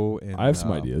go and I have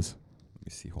some ideas. Let me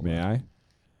see. Hold May on. I?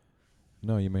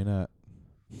 No, you may not.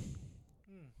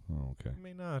 Oh, okay.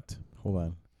 May not. Hold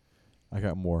on. I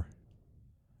got more.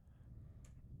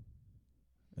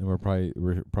 And we're probably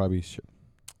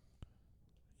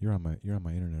you're on my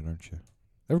internet, aren't you?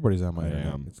 Everybody's on my I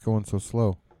internet. am. It's going so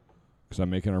slow. Because I'm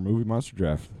making our movie monster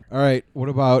draft. All right. What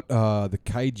about the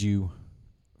kaiju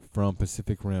from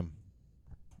Pacific Rim?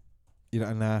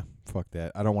 Nah, fuck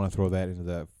that. I don't want to throw that into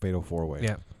the fatal four-way.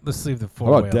 Yeah. Let's leave the How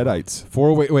four. about Deadites?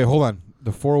 Four-way. Wait, hold on.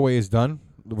 The four-way is done.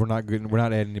 We're not good. We're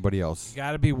not adding anybody else.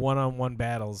 Got to be one-on-one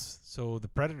battles. So the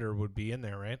Predator would be in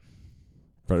there, right?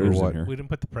 Predators what? in here. We didn't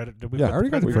put the Predator. Did we Yeah, put I already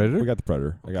got the Predator? We got the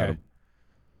Predator. I got Okay. him.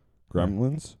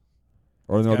 Gremlins?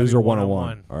 Or no, gotta these be are one-on-one.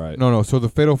 one-on-one. All right. No. So the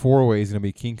fatal four-way is going to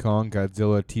be King Kong,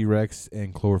 Godzilla, T-Rex,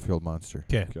 and Cloverfield Monster.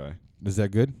 Okay. Okay. Is that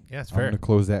good? Yeah, it's I'm fair. going to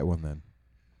close that one then.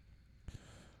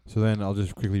 So then I'll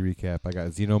just quickly recap. I got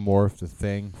Xenomorph, The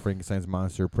Thing, Frankenstein's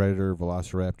Monster, Predator,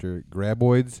 Velociraptor,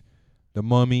 Graboids, The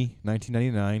Mummy,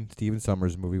 1999, Stephen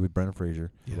Sommers movie with Brendan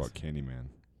Fraser, What about Candyman?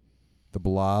 The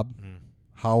Blob, Mm.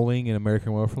 Howling and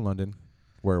American Werewolf in London,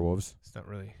 Werewolves, It's not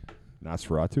really.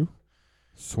 Nosferatu?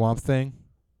 Swamp Thing,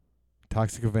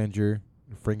 Toxic Avenger,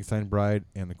 Frankenstein Bride,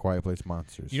 and The Quiet Place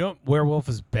Monsters. You know, what werewolf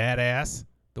is badass.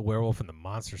 The werewolf in the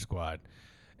Monster Squad,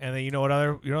 and then you know what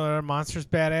other monster's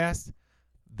badass?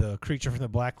 The creature from the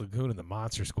Black Lagoon in the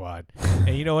Monster Squad,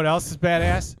 and you know what else is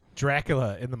badass?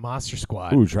 Dracula in the Monster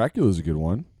Squad. Ooh, Dracula's a good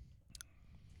one.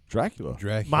 Dracula.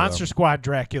 Dracula. Monster Squad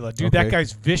Dracula, dude. Okay. That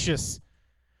guy's vicious.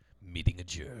 Meeting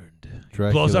adjourned.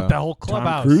 Dracula. Blows up that whole Tom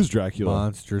clubhouse. Cruise Dracula.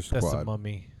 Monster That's the Squad.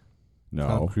 Mummy. No.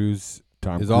 Tom Cruise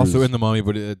Tom is Cruise. also in The Mummy,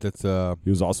 but that's He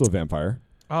was also a vampire.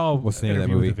 Oh, what's the name of that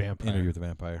Interview movie? With the Vampire. Interview with the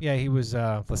Vampire. Yeah, he was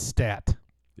Lestat.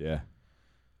 Yeah.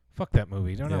 Fuck that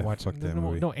movie. Don't Yeah, watch fuck that no,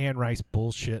 movie. No Anne Rice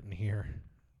bullshit in here.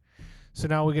 So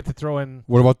now we get to throw in.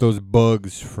 What about those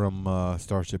bugs from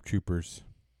Starship Troopers?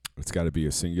 It's got to be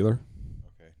a singular.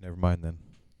 Okay, never mind then.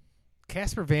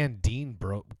 Casper Van Dien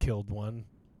killed one.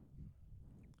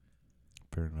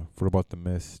 Fair enough. What about the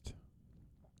Mist?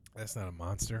 That's not a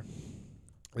monster.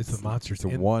 It's the monsters.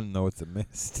 It's a one, though. It's a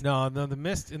mist. No, the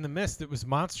mist. In the mist, it was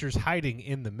monsters hiding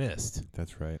in the mist.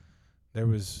 That's right. There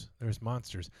was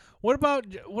monsters. What about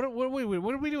what are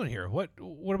we doing here? What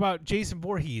about Jason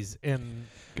Voorhees and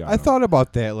Got I him. thought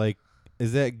about that. Like,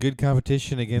 is that good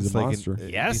competition against a like? monster. Do you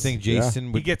Yes. think Yeah. Jason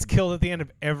he would? gets killed at the end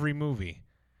of every movie?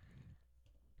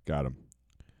 Got him.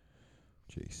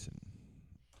 Jason.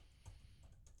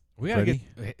 We gotta Freddy?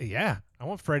 get yeah. I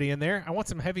want Freddy in there. I want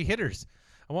some heavy hitters.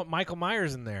 I want Michael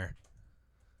Myers in there.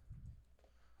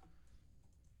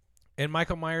 And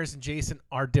Michael Myers and Jason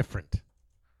are different.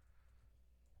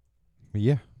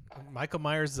 Yeah. Michael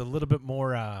Myers is a little bit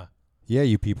more. Yeah,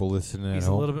 you people listening He's at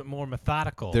a home. little bit more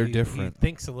methodical. They're He different.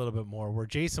 thinks a little bit more. Where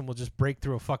Jason will just break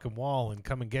through a fucking wall and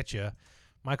come and get you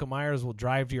Michael Myers will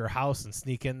drive to your house and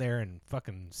sneak in there and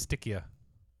fucking stick you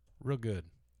real good.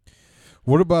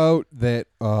 What about that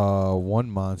one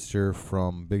monster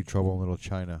from Big Trouble in Little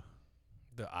China?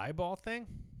 The eyeball thing?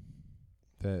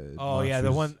 That Oh, yeah,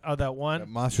 the one. Oh, that one? That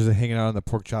monsters are hanging out on the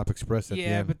Pork Chop Express at the Yeah,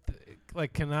 end. but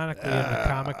like canonically in the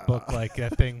comic book, like the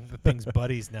thing's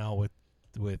buddies now with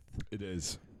It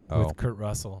is. with Kurt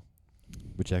Russell.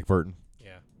 With Jack Burton.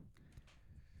 Yeah.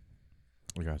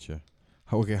 I gotcha.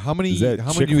 Okay, how many? Is that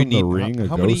how chick many do we from need? The Ring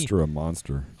how a many? ghost or a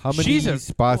monster? How many She's a-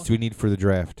 spots do we need for the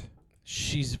draft?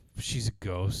 She's a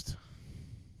ghost.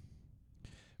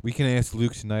 We can ask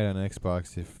Luke tonight on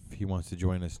Xbox if he wants to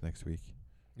join us next week.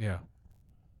 Yeah.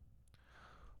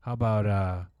 How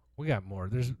about we got more.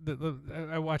 There's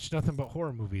I watched nothing but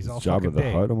horror movies all Jabba fucking the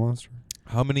day. Hutt a monster?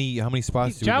 How many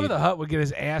spots do we Jabba need? the Hutt would get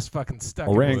his ass fucking stuck.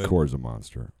 A in wood. Rancor's a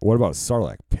monster. What about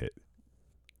Sarlacc Pit?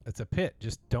 It's a pit.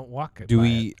 Just don't walk it. Do by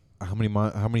we? it.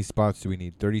 How many spots do we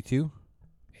need? 32?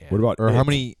 Yeah. What about Or how It?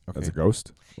 many? Okay. That's a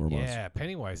ghost or a monster? Yeah,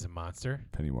 Pennywise is a monster.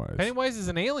 Pennywise. Pennywise is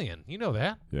an alien. You know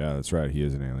that. Yeah, that's right. He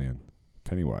is an alien.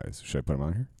 Pennywise. Should I put him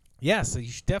on here? Yeah, so you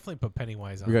should definitely put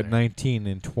Pennywise on We got there. 19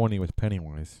 and 20 with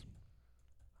Pennywise.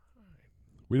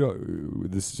 We don't.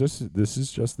 This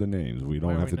is just the names. We Why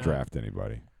don't are have we to not? draft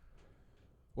anybody.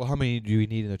 Well, how many do we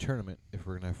need in the tournament if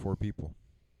we're gonna have 4 people?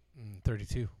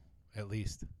 32, at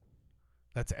least.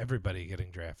 That's everybody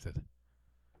getting drafted.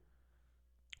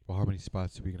 Well, how many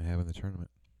spots are we gonna have in the tournament?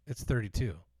 It's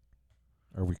 32.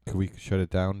 Could we shut it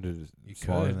down to You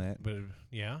smaller could, than that? but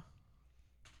yeah.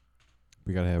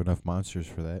 We gotta have enough monsters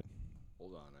for that.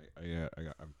 Hold on.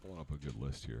 I'm pulling up a good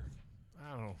list here.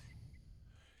 I don't know.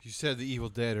 You said the Evil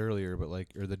Dead earlier, but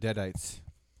or the Deadites.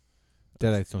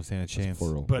 Deadites don't stand a chance.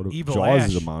 Plural. But What if Evil Jaws Ash-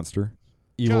 is a monster.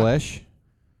 Evil John. Ash.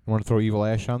 You want to throw Evil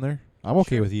Ash on there? I'm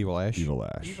okay Sure. with Evil Ash. Evil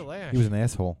Ash. Evil Ash. He was an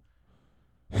asshole.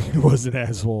 He was an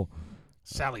asshole.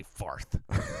 Sally Farth.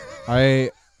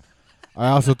 I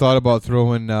also thought about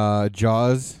throwing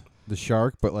Jaws, the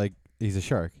shark, but he's a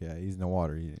shark. Yeah, he's in the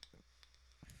water. You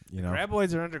know.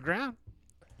 Graboids are underground.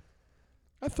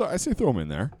 I say throw him in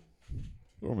there.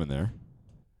 Throw him in there.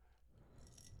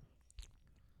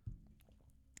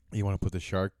 You want to put the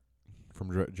shark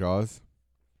from Jaws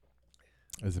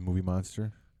as a movie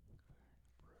monster?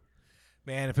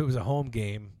 Man, if it was a home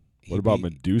game. What about he'd be-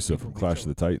 Medusa he'd from be Clash of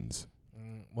trouble. the Titans?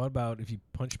 What about if you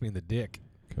punch me in the dick?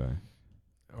 Okay.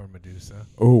 Or Medusa?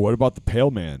 Oh, what about the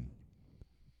Pale Man?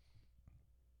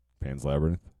 Pan's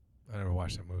Labyrinth. I never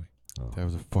watched that movie. Oh. That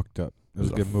was a fucked up. It was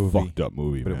a a good movie, Fucked up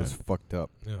movie, but man. it was fucked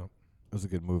up. No. It was a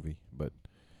good movie, but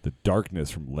The Darkness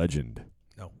from Legend.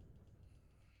 No.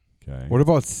 Okay. what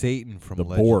about Satan from the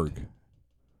Legend? Borg?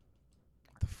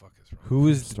 What the fuck is wrong? Who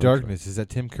is Star Darkness? Is that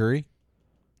Tim Curry?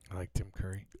 I like Tim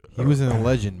Curry. He was in a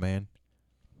Legend, man.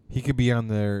 He could be on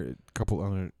there.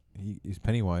 He's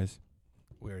Pennywise.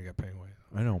 We already got Pennywise.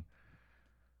 I know.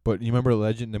 But you remember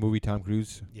Legend, the movie Tom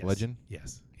Cruise? Yes. Legend?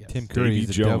 Yes. Tim Curry Davy is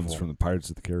the Jones devil. from the Pirates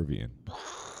of the Caribbean.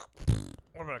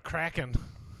 What about a Kraken?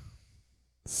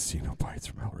 Cenobites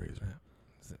from Hellraiser.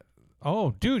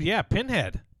 Oh, dude, yeah,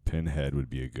 Pinhead. Pinhead would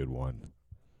be a good one.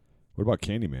 What about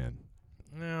Candyman?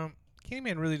 No,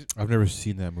 Candyman really. I've never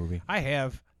seen that movie. I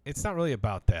have. It's not really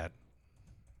about that.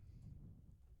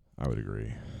 I would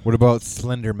agree. What about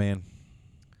Slender Man?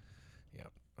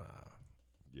 Yep.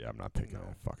 Yeah, I'm not picking No.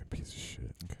 that fucking piece of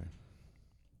shit. Okay.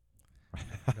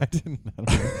 I didn't know.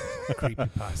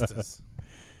 Creepypastas.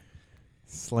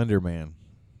 Slender Man.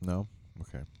 No?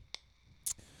 Okay.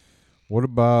 What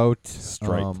about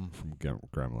Stripe from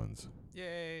Gremlins.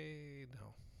 Yay!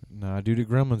 No. Nah, dude, the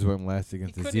Gremlins went last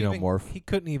against the Xenomorph. He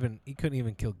couldn't even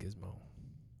kill Gizmo.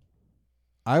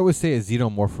 I would say a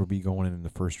Xenomorph would be going in the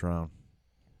first round.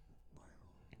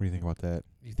 What do you think about that?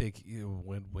 You think you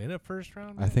would win a first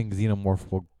round? I think Xenomorph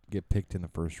will get picked in the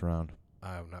first round.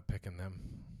 I'm not picking them.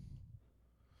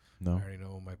 No? I already know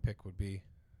what my pick would be.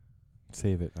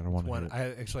 Save it. I don't want to One. hit it.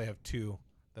 I actually have two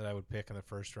that I would pick in the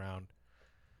first round.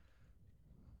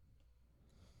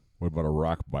 What about a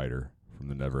rock biter from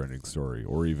the Neverending Story,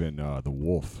 or even the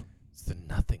wolf, It's the the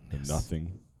nothingness.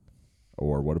 Nothing,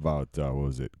 or what about what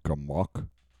was it, Gamok,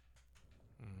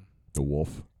 Mm. the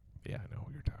wolf? Yeah, I know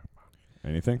what you're talking about.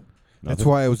 Anything? That's Nothing?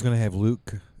 why I was going to have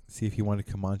Luke see if he wanted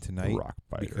to come on The tonight. rock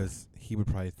biter. Because he would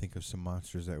probably think of some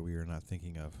monsters that we are not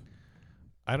thinking of.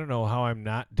 I don't know how I'm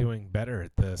not doing better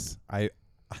at this. I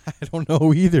don't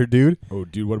know either, dude. Oh,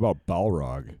 dude, what about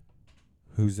Balrog,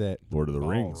 Who's that? Lord of the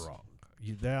Rings? Balrog.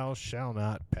 Thou shall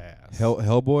not pass.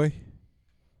 Hellboy?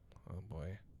 Oh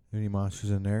boy. Any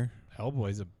monsters in there?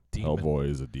 Hellboy's a demon. Hellboy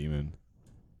is a demon.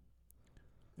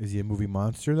 Is he a movie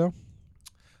monster though?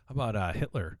 How about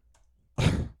Hitler?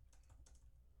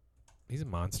 He's a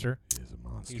monster. He is a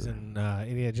monster. He's in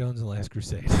Indiana Jones and the Last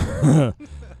Crusade.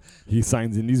 He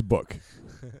signs Indy's book.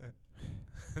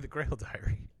 The Grail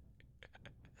Diary.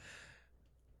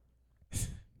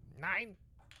 9.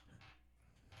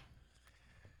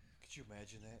 Could you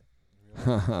imagine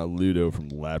that? Ludo from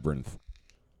Labyrinth.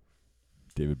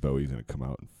 David Bowie's going to come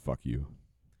out and fuck you.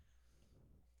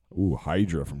 Ooh,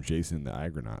 Hydra from Jason and the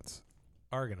Argonauts.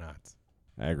 Argonauts.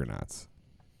 Argonauts.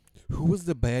 Who was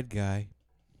the bad guy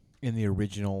in the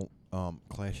original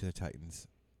Clash of the Titans?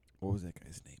 What was that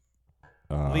guy's name?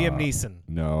 Liam Neeson.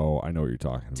 No, I know what you're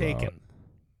talking about. Taken.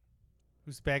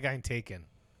 Who's the bad guy in Taken?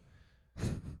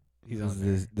 He's on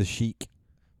there. The Sheik.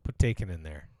 Put Taken in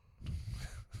there.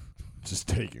 Just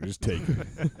take it.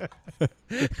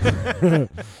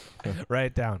 Write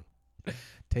it down.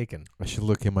 Taken. I should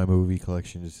look in my movie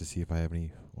collection just to see if I have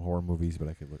any horror movies, but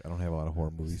I could look. I don't have a lot of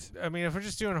horror movies. I mean, if we're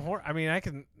just doing horror, I mean, I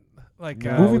can like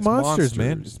Movie it's monsters,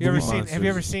 man. It's You ever movie seen? monsters. Have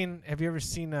you ever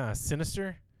seen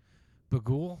Sinister?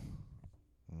 Bagul?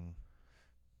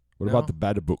 What No? about the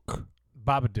Babadook?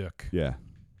 Babadook. Yeah.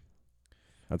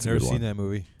 That's Never a good seen one. that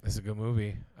movie. That's a good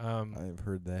movie. I've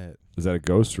heard that. Is that a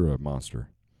ghost or a monster?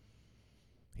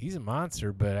 He's a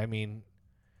monster, but I mean,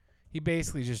 he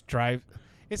basically just drives.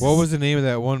 What was the name of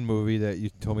that one movie that you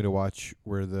told me to watch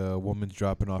where the woman's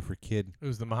dropping off her kid? It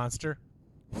was the monster.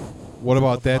 What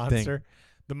about that monster. thing?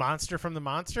 The monster from the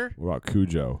monster. What about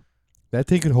Cujo? That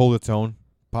thing could hold its own,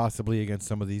 possibly against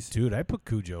some of these. Dude, I put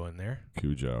Cujo in there.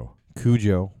 Cujo.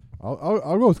 Cujo.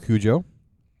 I'll go with Cujo.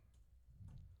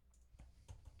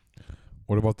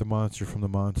 What about the monster from the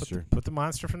monster? Put the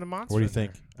monster from the monster. What do you in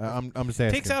think? there. I'm just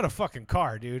asking. Takes out a fucking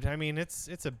car, dude. I mean, it's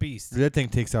a beast. That thing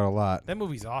takes out a lot. That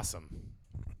movie's awesome.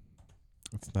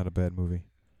 It's not a bad movie.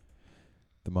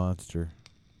 The monster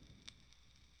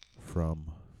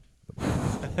from.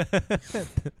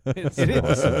 It is.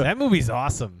 That movie's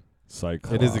awesome.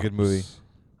 Cyclops. It is a good movie.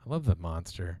 I love the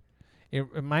monster. It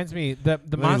reminds me the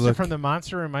me monster look. from the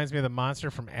monster reminds me of the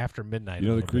monster from After Midnight. You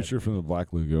know a the little bit. creature from the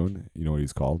Black Lagoon? You know what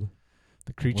he's called?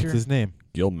 The creature. What's his name?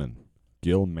 Gilman.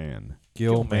 Gilman.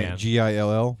 Gilman.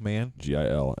 Gill man.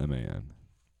 Gilman.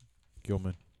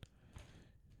 Gilman.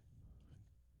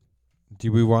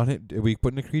 Do we want it? Are we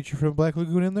putting a creature from Black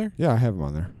Lagoon in there? Yeah, I have him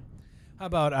on there. How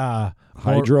about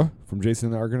Hydra from Jason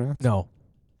and the Argonauts? No,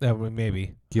 that would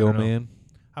maybe. Gill I don't know. man.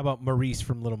 How about Maurice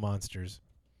from Little Monsters?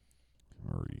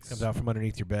 Maurice. Comes out from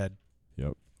underneath your bed.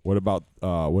 Yep. What about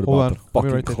Hold the on. Let me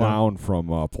fucking write that clown from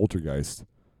Poltergeist?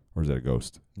 Or is that a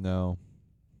ghost? No.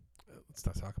 Let's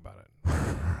not talk about it.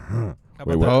 How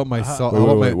Wait, about what? How about my salt?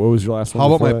 Wait, what was your last one? How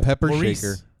about before my that? pepper Maurice.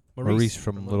 shaker? Maurice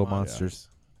from Little Monsters.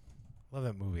 Love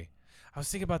that movie. I was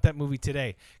thinking about that movie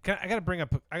today. I gotta bring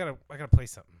up. I gotta play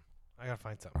something. I gotta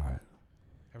find something. All right.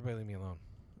 Everybody, leave me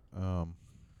alone.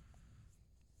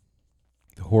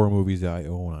 The horror movies that I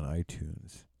own on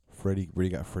iTunes. Freddy, already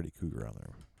got Freddy Krueger on there.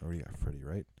 Already got Freddy,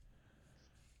 right?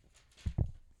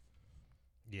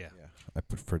 Yeah. I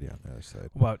put Freddy on the other side.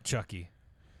 What about Chucky?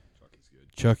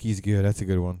 Chucky's good. That's a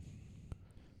good one.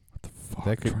 What the fuck?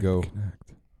 That could Trying go. to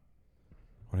connect.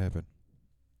 What happened?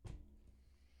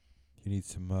 You need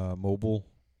some mobile?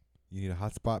 You need a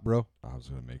hotspot, bro? I was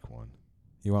gonna make one.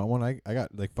 You want one? I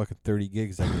got like fucking 30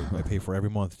 gigs I pay for every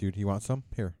month, dude. You want some?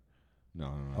 Here.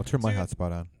 No. I'll turn my Dude.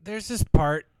 hotspot on. There's this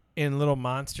part in Little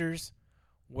Monsters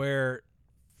where,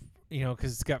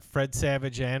 because it's got Fred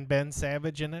Savage and Ben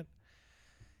Savage in it,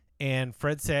 and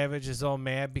Fred Savage is all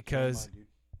mad because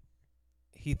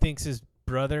he thinks his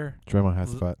brother Turn my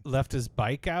hotspot. left his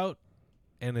bike out,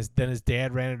 and then his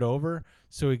dad ran it over.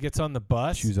 So he gets on the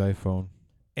bus, Choose iPhone.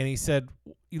 and he said,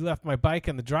 "You left my bike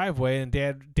in the driveway, and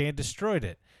Dad destroyed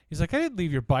it." He's like, "I didn't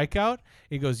leave your bike out."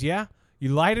 He goes, "Yeah,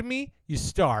 you lie to me, you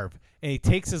starve." And he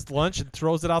takes his lunch and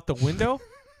throws it out the window.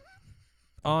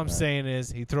 All I'm saying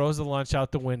is he throws the lunch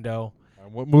out the window.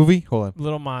 What movie? Hold on.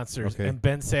 Little Monsters. Okay. And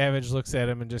Ben Savage looks at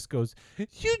him and just goes,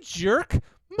 "You jerk,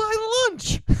 my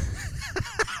lunch."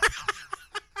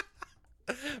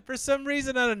 For some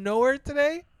reason out of nowhere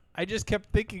today, I just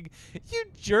kept thinking, "You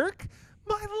jerk,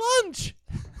 my lunch."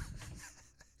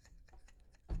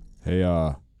 Hey,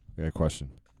 I got a question.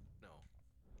 No.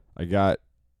 I got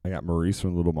Maurice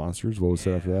from Little Monsters. What was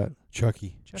that after that?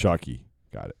 Chucky. Chucky.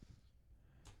 Got it.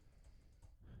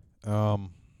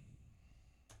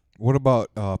 What about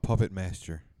Puppet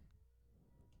Master?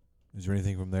 Is there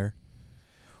anything from there?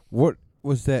 What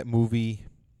was that movie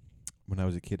when I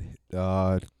was a kid?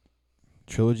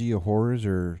 Trilogy of Horrors,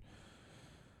 or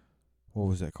what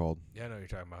was that called? Yeah, I know what you're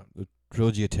talking about.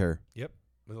 Trilogy of Terror. The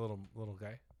little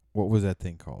guy. What was that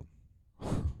thing called?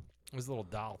 It was a little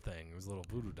doll thing. It was a little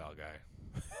voodoo doll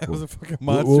guy. It was a fucking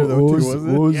monster, though, too, wasn't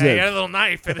it? What was Yeah, he that? had a little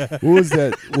knife in it. What was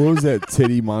that? What was that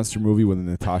titty monster movie with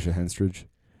Natasha Henstridge?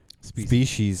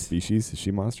 Species. Species? Is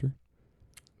she a monster?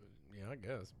 Yeah, I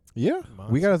guess. Yeah.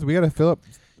 Monster. We gotta fill up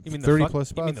You mean 30 the fuck,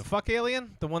 plus You mean spots. the fuck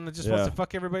alien? The one that just wants to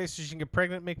fuck everybody so she can get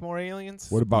pregnant and make more aliens?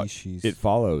 What about Species. It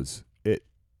Follows? Is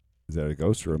that a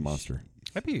ghost or a monster?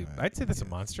 I'd say that's a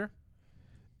monster.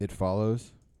 It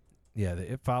Follows. Yeah,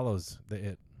 it follows the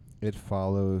it. It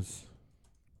Follows.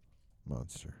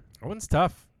 Monster. That one's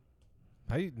tough.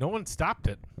 No one stopped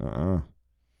it.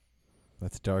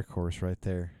 That's Dark Horse right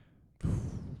there.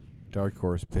 Dark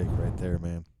Horse pick right there,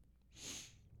 man.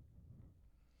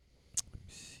 Let me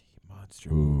see. Monster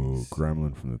Ooh, movies.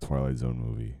 Gremlin from the Twilight Zone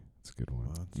movie. That's a good one.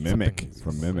 Monster. Mimic Something-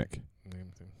 from Mimic.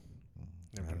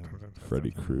 I don't know.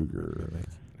 Freddy Krueger. Mimic.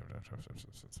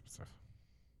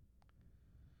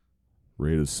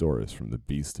 Radosaurus from the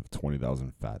Beast of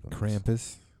 20,000 Fathoms.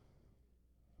 Krampus.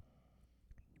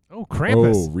 Oh,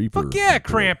 Krampus. Oh, Reaper. Fuck yeah, Reaper.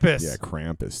 Krampus. Yeah,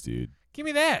 Krampus, dude. Give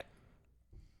me that.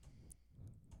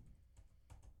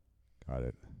 Got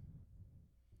it.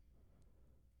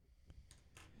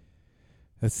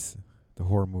 That's the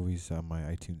horror movies on my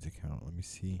iTunes account. Let me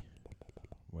see.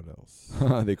 What else?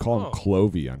 They call him Oh.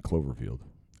 Clovey on Cloverfield.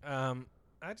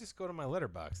 I just go to my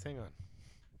letterbox. Hang on.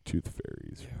 Tooth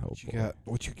Fairies. What you got?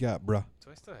 What you got, bruh?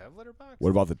 Do I still have letterbox? What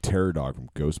about the Terror Dog from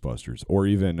Ghostbusters? Or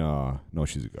even, no,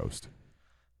 she's a ghost.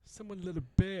 Someone let a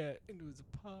bear into his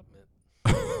apartment.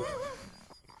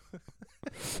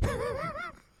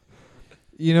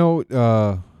 You know,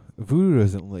 Voodoo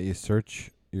doesn't let you search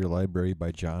your library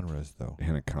by genres, though.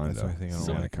 Anaconda. That's the only thing I don't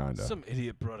like. Anaconda. Some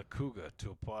idiot brought a cougar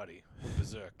to a party.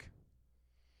 Berserk.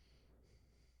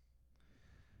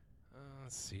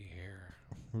 Let's see here.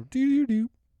 Do-do-do.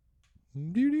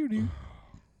 Do-do-do.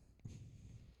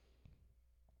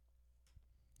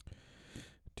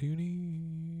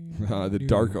 Do-do. The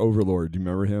Dark Overlord. Do you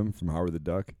remember him from Howard the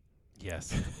Duck?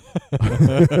 Yes.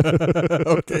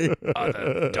 Okay.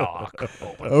 The dark.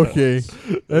 Okay.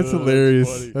 That's Oh, hilarious.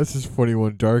 that's funny. That's just funny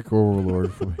one. Dark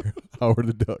Overlord from Howard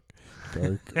the Duck.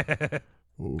 Dark The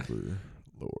Overlord.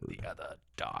 other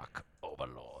dark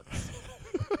overlords.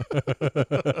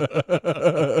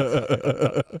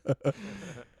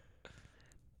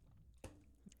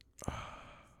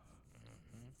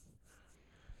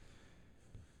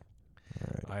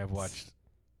 I have watched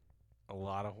a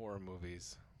lot of horror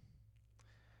movies,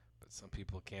 but some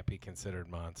people can't be considered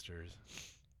monsters.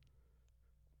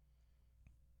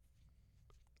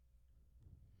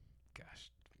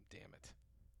 Gosh, damn it.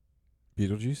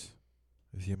 Beetlejuice?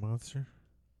 Is he a monster?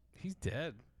 He's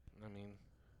dead. I mean,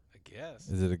 I guess.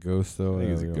 Is it a ghost, though? I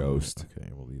think he's a we don't- ghost. Okay,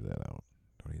 we'll leave that out.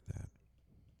 Don't eat that.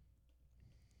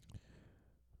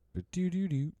 But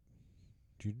do-do-do.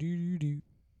 Do-do-do-do.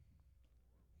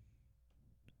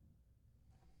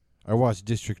 I watched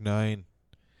District 9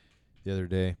 the other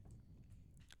day,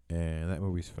 and that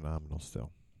movie's phenomenal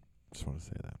still. Just want to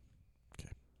say that.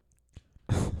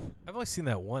 I've only seen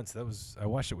that once. I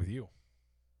watched it with you.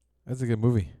 That's a good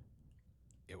movie.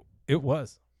 It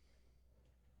was.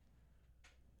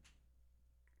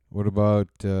 What about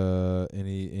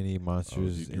any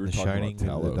monsters you in were The talking about Shining? Did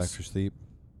Talos. Dr. Sleep?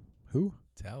 Who?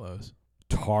 Talos.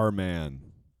 Tarman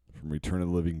from Return of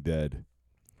the Living Dead.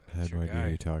 I had your no idea guy. what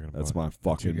you're talking about. That's my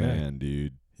fucking your guy. man,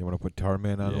 dude. You want to put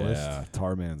Tarman on the list? Yeah,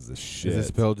 Tarman's the shit. Is it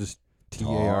spelled just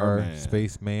T-A-R Tarman.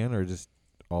 space man or just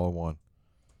all in one?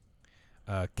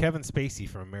 Kevin Spacey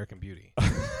from American Beauty.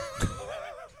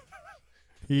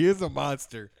 He is a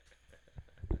monster.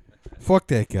 Fuck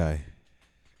that guy.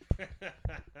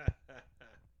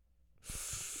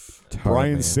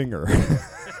 Brian Tarman, Singer.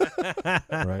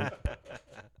 right?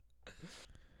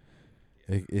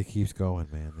 It keeps going,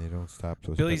 man. They don't stop.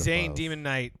 Those Billy Zane, pedophiles. Demon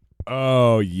Knight.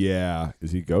 Oh, yeah.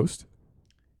 Is he a ghost?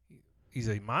 He's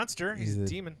a monster. He's a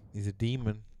demon. He's a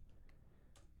demon.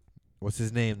 What's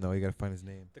his name, though? You got to find his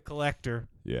name. The Collector.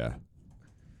 Yeah.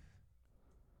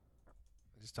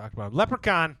 I just talked about him.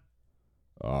 Leprechaun.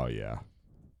 Oh, yeah.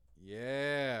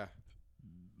 Yeah.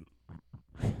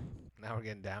 Now we're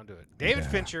getting down to it. David Yeah.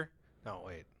 Fincher. No,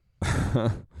 wait.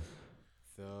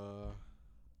 The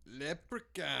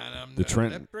leprechaun. The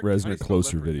Trent Reznor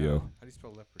Closer video. How do you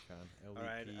spell leprechaun? All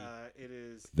right. It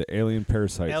is The alien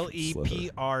parasite. from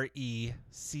Leprechaun.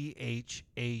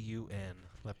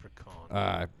 Leprechaun.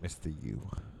 I missed the U.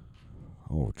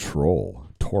 Oh, Troll.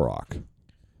 Torok.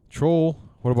 Troll.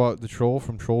 What about the troll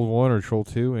from Troll 1 or Troll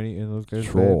 2? Any of those guys?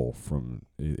 Troll from,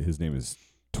 his name is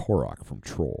Torok from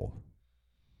Troll.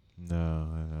 No,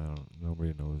 I don't.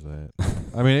 Nobody knows that.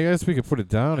 I mean, I guess we could put it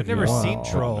down. I've if you never want. seen I'm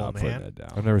Troll, not putting man. that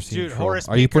down. I've never seen Dude, Troll. Horace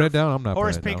Are you putting it Pinker- down? I'm not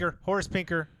Horace putting it Pinker. Horace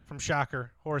Pinker from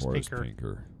Shocker. Horace Horace Pinker.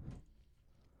 Pinker.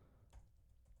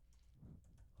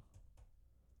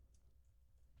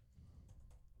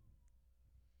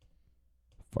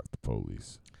 Fuck the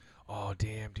police. Oh,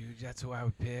 damn, dude. That's who I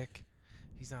would pick.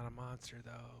 He's not a monster,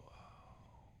 though. Oh.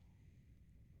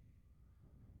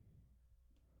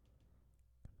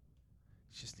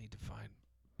 Just need to find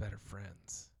better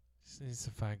friends. Just needs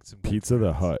to find some good Pizza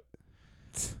the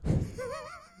friends. Hut.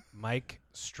 Mike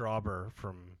Strawber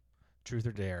from Truth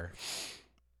or Dare.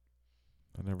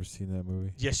 down. I've never seen that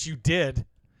movie. Yes, you did.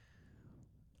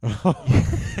 How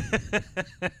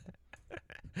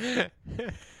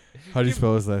do you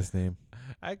spell his last name?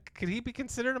 Could he be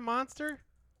considered a monster?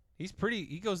 He's pretty.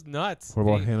 He goes nuts. What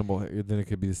about He- Hannibal? Then it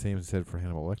could be the same said for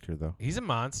Hannibal Lecter, though. He's a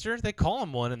monster. They call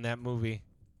him one in that movie.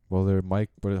 Well, they're Mike,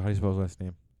 but how do you spell his last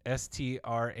name?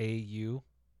 Strauber.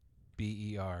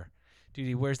 Dude,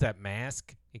 he wears that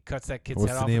mask. He cuts that kid's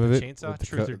What's head the off name with of a it? chainsaw. With the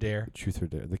Truth cut- or Dare. Truth or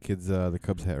Dare. The kid's the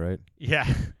Cubs hat, right? Yeah.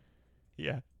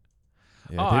 Yeah.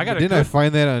 Yeah. Oh, I got a didn't I good-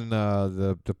 find that on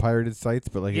the pirated sites?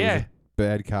 But like, it Yeah. was a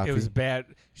bad copy. It was bad.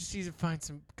 Just need to find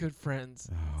some good friends.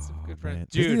 Some Oh, good friends. man.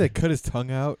 Didn't he Dude. like cut his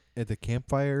tongue out at the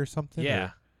campfire or something?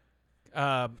 Yeah.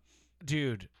 Or-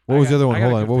 Dude. What I was the got- other one? I got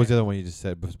Hold a on. good What was the fan. other one you just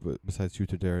said besides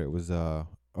Truth or Dare? It was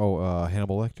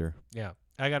Hannibal Lecter. Yeah.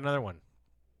 I got another one.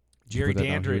 Did you Jerry put that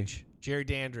down, Huey? Dandridge. Jerry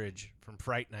Dandridge from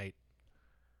Fright Night.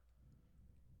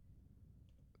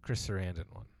 Chris Sarandon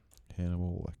one.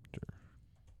 Hannibal Lecter.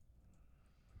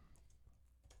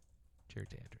 Jerry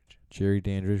Dandridge. Jerry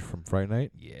Dandridge from Fright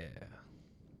Night. Yeah.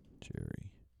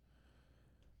 Jerry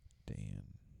Dandridge.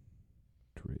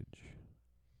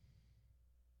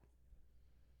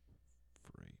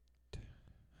 Fright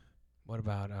What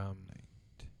about Night.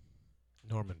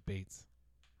 Norman Bates?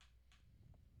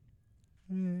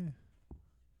 Do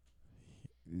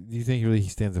you think really he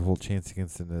stands a whole chance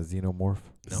against a xenomorph?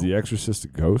 No. Is The Exorcist a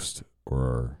ghost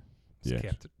or It's yeah,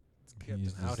 Captain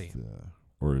He's just, Howdy.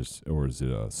 or is it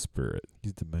a spirit?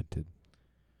 he's demented.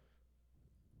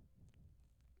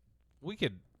 We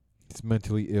could. He's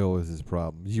mentally ill is his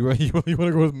problem. You want to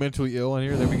go with mentally ill on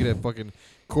here? Then we could have fucking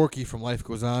Corky from Life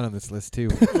Goes On this list too.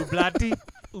 Ooblati.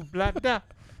 Ooblada.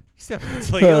 He said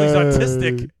mentally ill. He's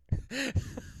autistic.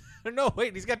 No,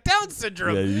 wait. He's got Down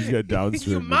syndrome. Yeah, he's got Down He's a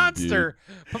syndrome. monster.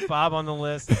 Put Bob on the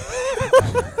list.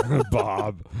 dude.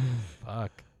 Bob.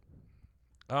 Fuck.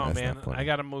 Oh, That's man. not funny. I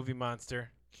got a movie monster.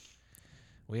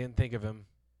 We didn't think of him.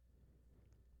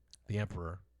 The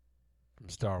Emperor from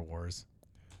Star Wars.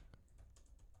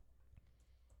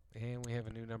 And we have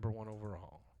a new number 1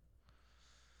 overall.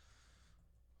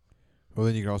 Well,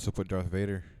 then you can also put Darth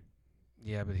Vader.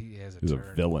 Yeah, but he has a He's a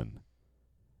turn. villain.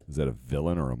 Is that a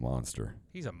villain or a monster?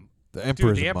 He's a The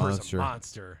Emperor's dude. The a Emperor's monster. a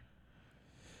monster.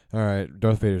 All right,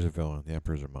 Darth Vader's a villain. The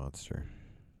Emperor's a monster.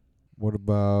 What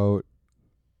about?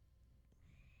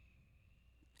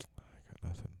 I got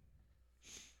nothing.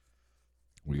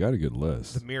 We got a good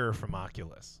list. The Mirror from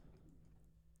Oculus.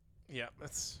 Yeah,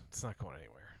 it's not going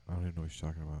anywhere. I don't even know what you're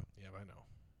talking about. Yeah, I know.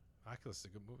 Oculus is a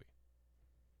good movie.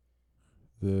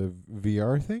 The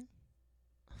VR thing?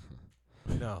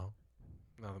 No,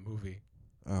 the movie.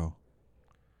 Oh,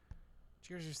 Did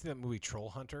you ever see that movie Troll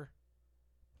Hunter?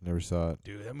 never saw it.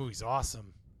 Dude, that movie's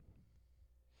awesome.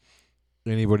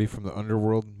 Anybody from the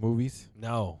Underworld movies?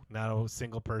 No, not a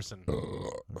single person.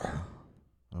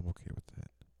 I'm okay with that.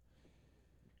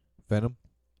 Venom?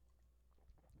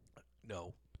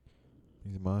 No.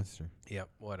 He's a monster. Yep,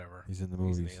 whatever. He's in the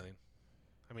He's movies. an alien.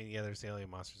 I mean, yeah, there's alien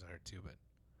monsters in there too, but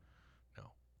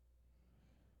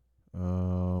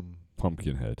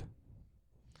Pumpkinhead.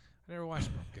 I never watched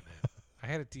Pumpkinhead. I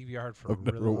had a DVR for a I've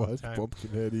really never long watched time.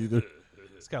 Pumpkinhead either.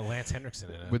 It's got Lance Henriksen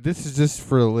in it. But this is just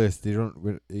for a list. They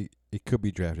don't. It could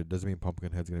be drafted. Doesn't mean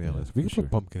Pumpkinhead's gonna be on the Yeah, list. We for can sure.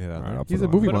 put Pumpkinhead on All right, there. I'll He's put a him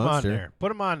on movie Put him on monster. there.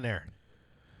 Put him on there.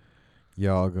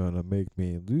 Y'all gonna make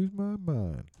me lose my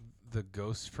mind. The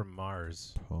Ghost from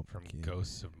Mars. From Pumpkin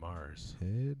Ghosts of Mars.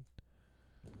 Head.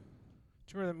 Do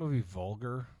you remember that movie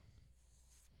Vulgar?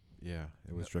 Yeah,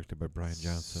 it was directed by Brian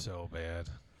Johnson. So bad.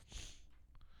 Do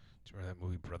you remember that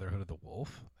movie Brotherhood of the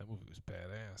Wolf? That movie was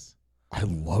badass. I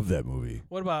love that movie.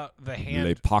 What about the Le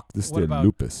hand? Pacte what de about-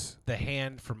 Lupus. The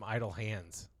hand from Idle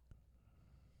Hands.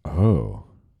 Oh.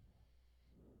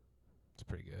 It's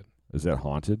pretty good. Is that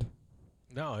haunted?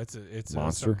 No, it's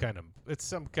Monster?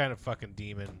 some kind of fucking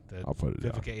demon that I'll put it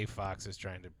down. Vivica A. Fox is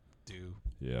trying to do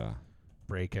Yeah.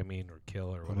 break. I mean, or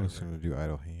kill or I'm just whatever. gonna do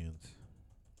Idle Hands.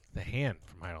 The hand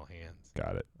from Idle Hands.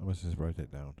 Got it. I'm gonna just write that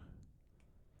down.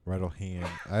 Idle Hand.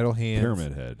 Idle Hands.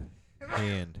 Pyramid Head.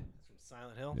 Hand. From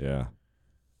Silent Hill. still? Yeah.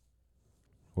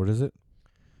 What is it?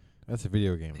 That's a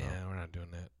video game, though. Yeah, we're not doing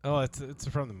that. Oh, it's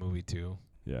from the movie too.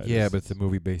 Yeah. Yeah, but it's a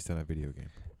movie based on a video game.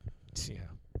 Yeah.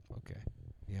 Okay.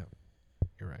 Yeah.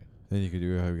 You're right. Then you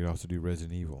could also do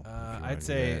Resident Evil. if you wanna I'd do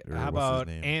say, that, or how what's his about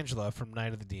name? Angela from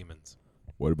Night of the Demons?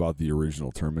 What about the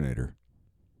original Terminator?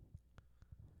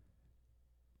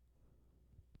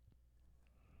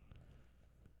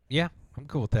 Yeah, I'm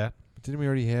cool with that. Did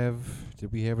we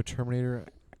have a Terminator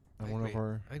I on think one we- of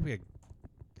our I think we had,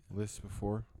 lists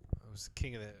before? it was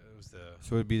King of the. It was the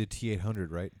So it'd be the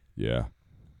T-800, right? Yeah.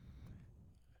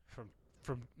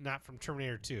 from not from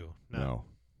Terminator 2. No.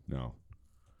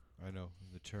 I know,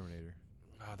 the Terminator.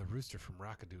 The rooster from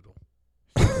Rockadoodle.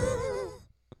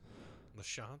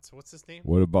 LaChance, what's his name?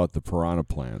 What about the piranha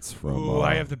plants from Ooh,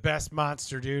 I have the best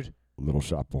monster, dude. Little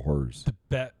Shop of Horrors?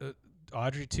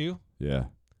 Audrey 2. Yeah.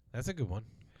 That's a good one.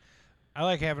 I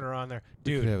like having her on there,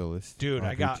 We could dude. have a list. Dude, I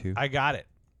Audrey got too. I got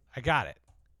it.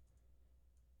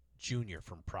 Junior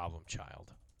from Problem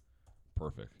Child.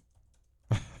 Perfect.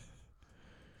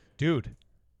 Dude,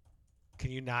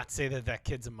 can you not say that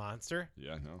kid's a monster?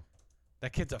 Yeah, no.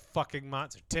 That kid's a fucking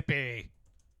monster. Tippy.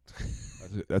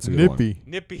 That's a good one. Nippy.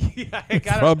 Nippy. I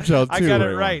got From it. Child I 2. got it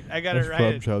Great right. I got That's it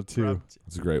right. From Child 2.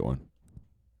 That's a great one.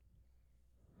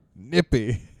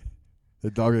 Nippy. The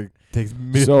dog that takes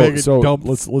So mega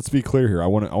dumps. let's be clear here. I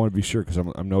want to be sure because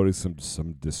I'm noticing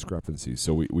some discrepancies.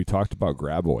 So we talked about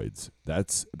graboids.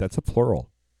 That's a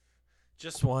plural.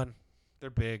 Just one.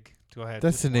 They're big. Go ahead.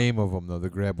 That's just the one. name of them, though. The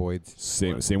graboids.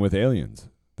 Same with aliens.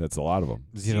 That's a lot of them.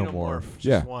 Xenomorph. Just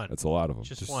Yeah, one. that's a lot of them.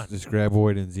 Just one. Just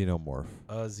graboid and xenomorph.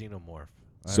 A xenomorph.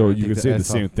 So Alright, you take could say the S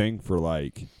same off- thing for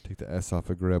like Take the S off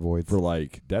of graboids.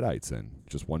 deadites then.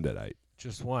 Just one deadite.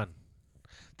 Just one.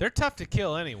 They're tough to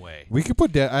kill anyway. We could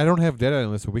put I don't have Deadite on the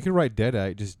list, but we could write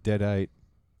Deadite. Just Deadite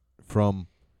from.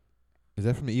 Is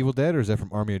that from the Evil Dead or is that from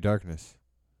Army of Darkness?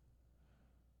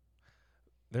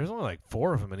 There's only like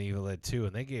 4 of them in Evil Dead 2,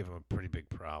 and they gave him a pretty big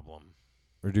problem.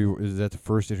 Or is that the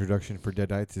first introduction for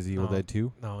Deadites? Is Evil No. Dead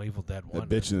 2? No, Evil Dead 1.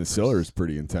 That bitch in the cellar is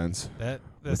pretty intense. The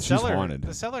but she's cellar. haunted.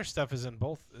 The cellar stuff is in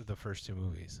both the first 2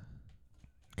 movies.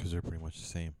 Because they're pretty much the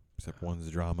same, except one's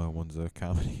a drama, one's a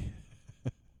comedy.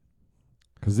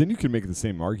 Because then you can make the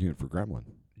same argument for Gremlin.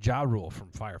 Ja Rule from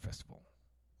Fire Festival.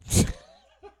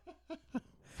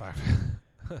 Fire.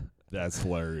 That's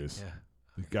hilarious. Yeah.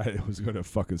 The guy that was going to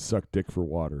fucking suck dick for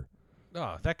water.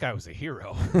 Oh, that guy was a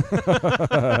hero.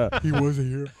 He was a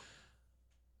hero.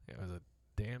 It was a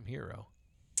damn hero.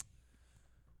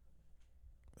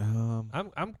 Um,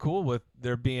 I'm cool with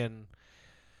there being.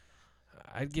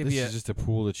 I'd give this you. is just a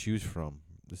pool to choose from.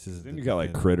 This is. Then you got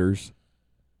like critters.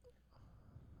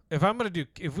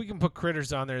 If we can put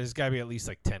critters on there, there's got to be at least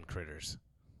like 10 critters.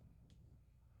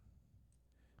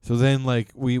 So then,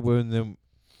 like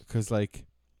because like,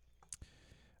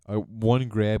 one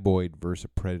graboid versus a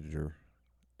predator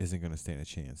isn't going to stand a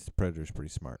chance. The predator's pretty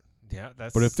smart. Yeah,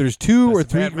 that's. But if there's 2 that's or a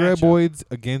 3 bad matchup. graboids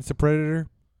against a predator,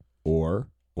 Or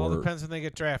all depends when they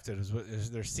get drafted.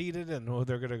 Is they're seeded and who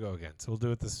they're going to go against. We'll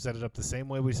do it. Set it up the same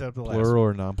way we set up the last plural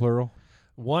or non-plural.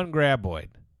 one graboid.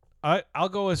 I'll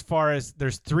go as far as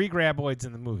there's 3 graboids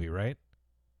in the movie, right?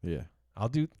 Yeah. I'll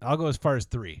go as far as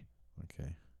 3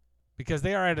 Okay. because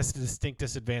they are at a distinct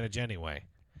disadvantage anyway.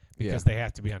 Because Yeah. they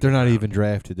have to be They're not underground. even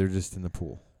drafted. They're just in the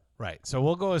pool. Right. So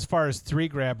we'll go as far as 3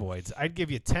 graboids. I'd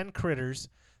give you 10 critters,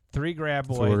 3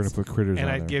 graboids, So we're going to put critters and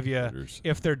on I'd there. give you critters.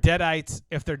 if they're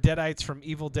deadites from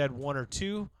Evil Dead 1 or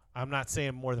 2. I'm not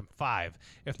saying more than 5.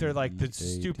 If they're like the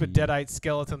stupid deadite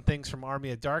skeleton things from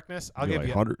Army of Darkness, I'll You're give like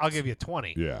you hundreds. I'll give you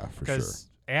 20. Yeah, for sure. Because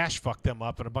Ash fucked them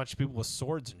up and a bunch of people with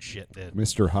swords and shit did.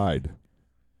 Mr. Hyde.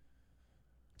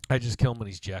 I just kill him when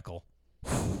he's Jekyll.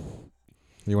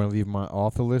 You want to leave him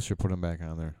off the list or put him back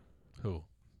on there? Who?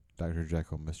 Dr.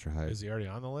 Jekyll, Mr. Hyde. Is he already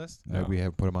on the list? No. We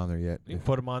haven't put him on there yet. You can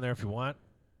put him on there if you want.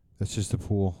 That's just a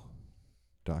pool.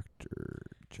 Dr.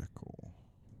 Jekyll.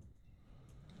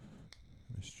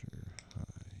 Mr.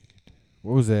 Hyde.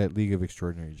 What was that League of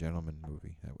Extraordinary Gentlemen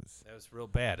movie? That was real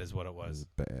bad is what it was.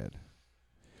 bad.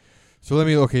 So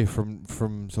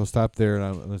so stop there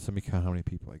and let me count how many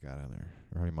people I got on there.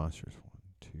 Or how many monsters.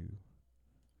 1,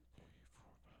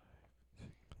 2.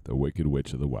 The Wicked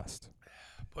Witch of the West.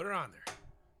 Put her on there.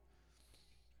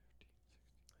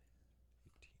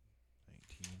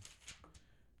 19.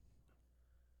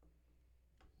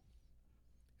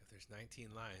 If there's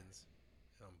 19 lines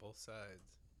on both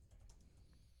sides.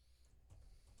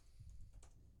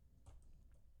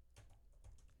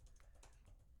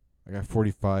 I got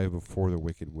 45 before the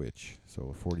Wicked Witch.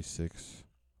 So 46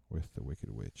 with the Wicked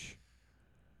Witch.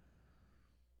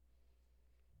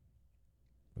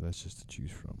 But that's just to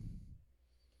choose from.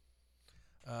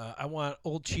 I want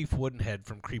Old Chief Woodenhead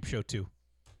from Creepshow 2.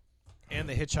 And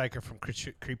the Hitchhiker from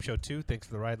Creepshow 2. Thanks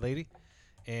for the ride, lady.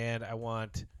 And I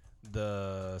want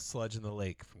the Sludge in the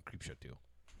Lake from Creepshow 2.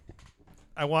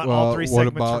 I want all 3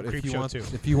 segments from Creepshow 2.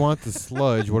 If you want the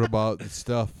sludge, what about the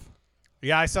stuff?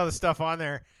 Yeah, I saw the stuff on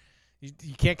there. You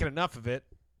can't get enough of it,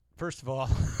 first of all.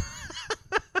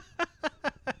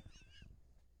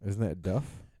 Isn't that Duff?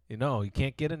 You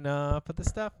can't get enough of the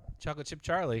stuff. Chocolate Chip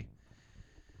Charlie.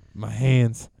 My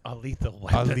hands. A lethal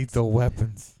weapon. Lethal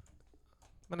weapons.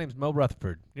 My name's Mo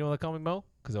Rutherford. You know why they call me Mo?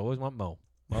 Because I always want Mo.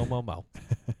 Mo.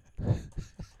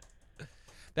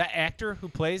 That actor who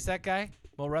plays that guy,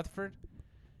 Mo Rutherford,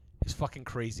 is fucking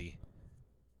crazy.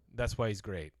 That's why he's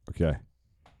great. Okay.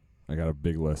 I got a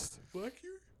big list. Black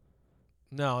here?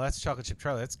 No, that's Chocolate Chip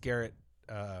Charlie. That's Garrett.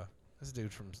 That's a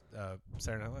dude from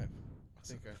Saturday Night Live. I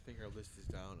think our list is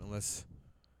down. Unless,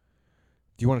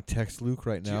 do you want to text Luke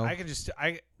right now? I can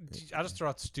I'll just throw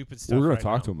out stupid stuff. We're gonna right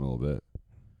talk now. to him a little bit.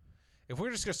 If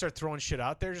we're just gonna start throwing shit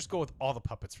out there, just go with all the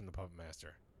puppets from the Puppet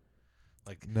Master.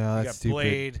 Like No, you that's got stupid.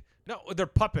 Blade. No, they're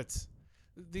puppets.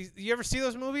 You ever see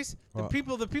those movies? The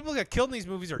people that got killed in these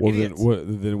movies are idiots.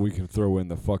 Then we can throw in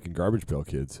the fucking Garbage Pail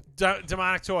Kids.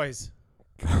 Demonic toys.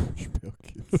 Garbage Pail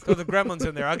Kids. Throw the gremlins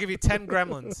in there. I'll give you 10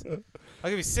 gremlins. I'll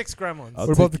give you 6 gremlins. What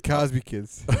about the Cosby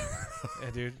Kids? Yeah,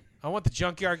 dude. I want the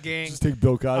Junkyard Gang. Just take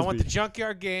Bill Cosby. I want the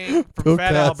Junkyard Gang from Bill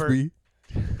Fat Cosby.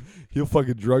 Albert. He'll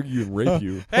fucking drug you and rape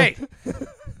you. Hey.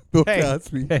 Bill Hey.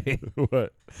 Cosby. Hey.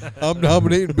 What? I'm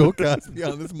nominating Bill Cosby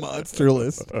on this monster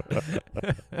list.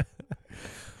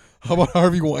 How about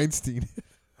Harvey Weinstein?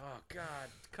 Oh, God.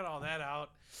 Cut all that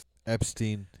out.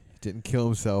 Epstein didn't kill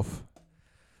himself.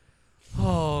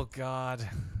 Oh, God.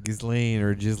 Ghislaine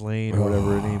or Ghislaine or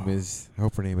whatever her name is. I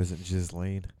hope her name isn't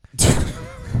Ghislaine.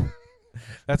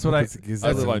 That's what I. It's I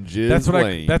Ghislaine. live on Jizz That's what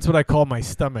Lane. That's what I call my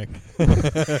stomach.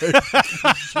 Ghislaine.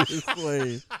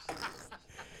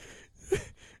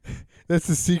 That's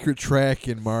the secret track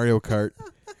in Mario Kart.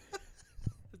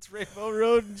 It's Rainbow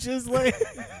Road and Jizz Lane.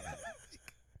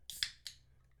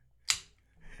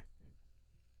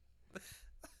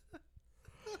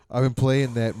 I've been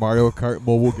playing that Mario Kart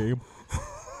mobile game.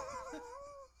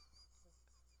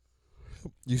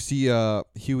 You see,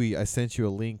 Huey, I sent you a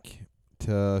link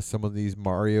to some of these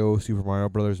Super Mario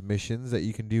Brothers missions that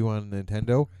you can do on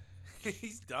Nintendo.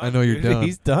 He's done. I know you're dude. done.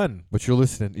 He's done. But you're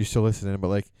listening. You're still listening. But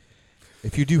like,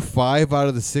 if you do 5 out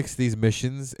of the 6 of these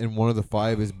missions, and one of the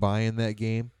 5 is buying that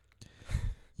game,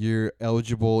 you're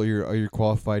eligible. You're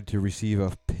qualified to receive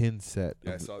a pin set.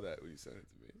 Yeah, I saw that when you sent it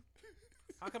to me.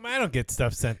 How come I don't get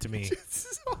stuff sent to me?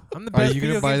 I'm the Are best you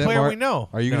gonna video buy game that player we know.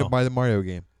 Are you No. gonna buy the Mario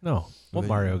game? No. What then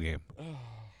Mario game?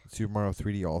 Super Mario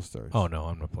 3D All Stars. Oh, no.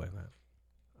 I'm not playing that.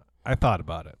 I thought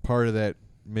about it. Part of that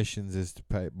missions is to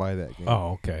buy that game.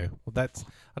 Oh, okay. Well,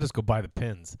 I'll just go buy the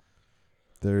pins.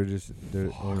 They're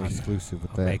only exclusive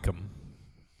with I'll that. make them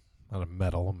out of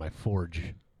metal in my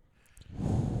forge.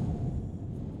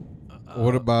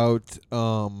 What about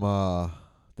The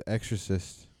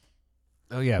Exorcist?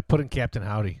 Oh, yeah. Put in Captain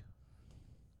Howdy.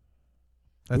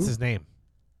 That's Who? his name.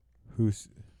 Whose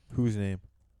name?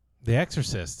 The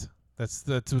Exorcist. That's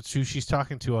who she's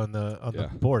talking to on the Yeah.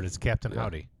 board. It's Captain Yeah.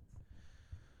 Howdy.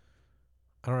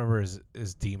 I don't remember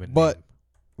his demon But name.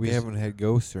 we Is- haven't had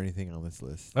ghosts or anything on this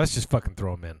list. Let's just fucking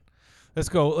throw him in. Let's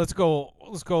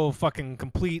go fucking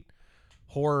complete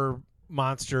horror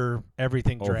monster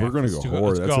everything Oh, if draft. we're gonna Let's go do it. horror.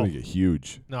 Let's That's go. gonna get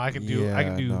huge. No, I can do.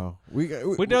 No. We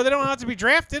No, they don't have to be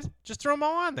drafted. Just throw them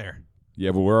all on there.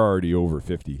 Yeah, but we're already over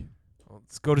 50.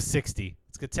 Let's go to 60.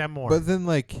 Let's get 10 more. But then,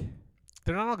 like,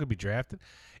 They're not all gonna be drafted.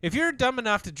 If you're dumb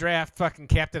enough to draft fucking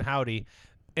Captain Howdy,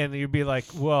 and you'd be like,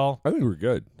 well, I think we're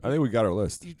good. I think we got our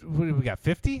list. what do we got?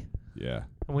 50? Yeah.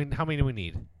 And how many do we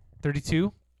need?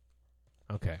 32?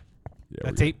 Okay. Yeah.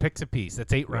 That's 8 picks apiece.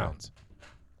 That's 8 Yeah. rounds.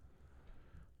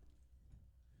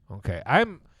 Okay. I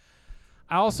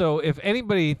also, if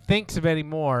anybody thinks of any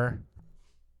more,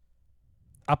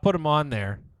 I'll put them on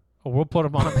there. Or we'll put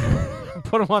them on there.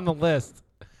 Put them on the list.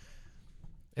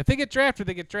 If they get drafted,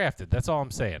 they get drafted. That's all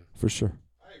I'm saying. For sure.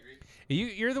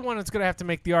 You're the one that's going to have to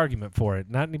make the argument for it,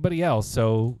 not anybody else.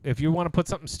 So if you want to put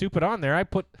something stupid on there, I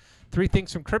put 3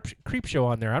 things from Creepshow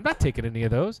on there. I'm not taking any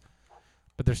of those,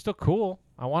 but they're still cool.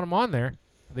 I want them on there.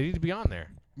 They need to be on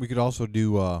there. we could also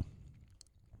do I'd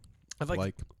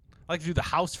like to do the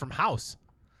house from House.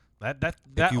 That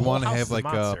you whole wanna house have is a like a-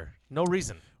 monster. No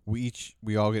reason. we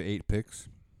all get 8 picks.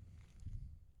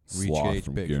 We each Sloth get 8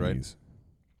 from picks, right? Goonies.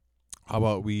 How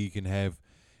about we can have,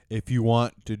 if you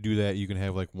want to do that, you can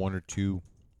have like 1 or 2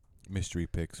 mystery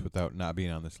picks without not being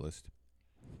on this list.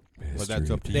 But that's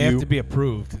up to They you. have to be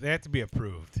approved. They have to be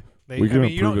approved. We can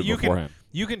approve it you beforehand.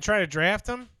 You can try to draft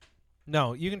them.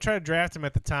 No, you can try to draft them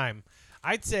at the time.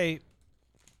 I'd say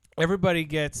everybody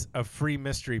gets a free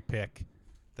mystery pick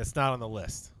that's not on the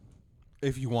list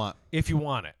If you want. if you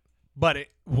want it. But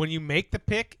when you make the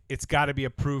pick, it's got to be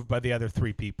approved by the other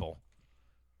 3 people.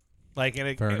 Like,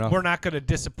 Fair enough. we're not going to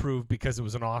disapprove because it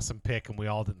was an awesome pick and we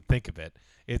all didn't think of it.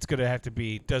 It's going to have to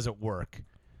be, does it work?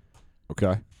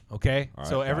 Okay. Okay? All right,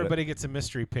 So got everybody gets a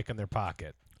mystery pick in their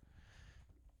pocket.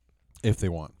 If they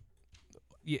want.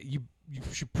 You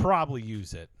should probably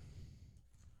use it.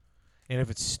 And if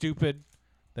it's stupid,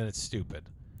 then it's stupid.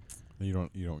 You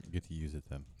don't get to use it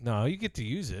then. No, you get to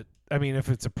use it. I mean, if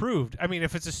it's approved. I mean,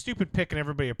 if it's a stupid pick and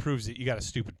everybody approves it, you got a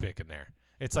stupid pick in there.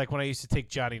 It's like when I used to take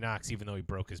Johnny Knox, even though he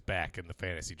broke his back in the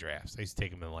fantasy drafts. I used to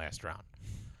take him in the last round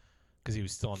because he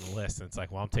was still on the list. And it's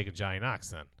like, well, I'm taking Johnny Knox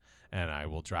then, and I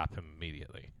will drop him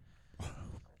immediately.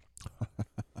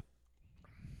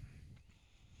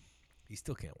 He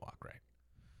still can't walk right.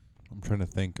 I'm trying to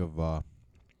think of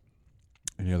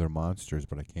any other monsters,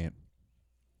 but I can't.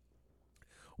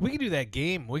 We can do that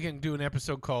game. We can do an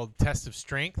episode called Test of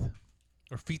Strength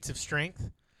or Feats of Strength,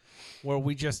 where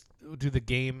we just do the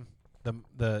game.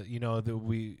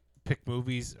 We pick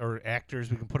movies or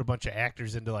actors. We can put a bunch of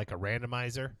actors into like a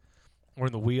randomizer or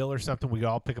in the wheel or something. We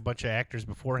all pick a bunch of actors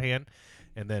beforehand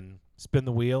and then spin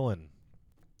the wheel, and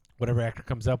whatever actor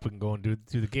comes up, we can go and do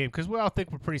the game because we all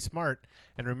think we're pretty smart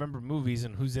and remember movies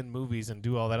and who's in movies and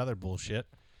do all that other bullshit.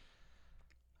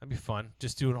 That'd be fun.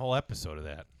 Just do a whole episode of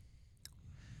that.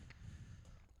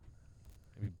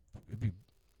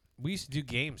 We used to do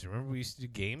games. Remember we used to do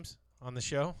games on the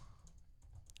show?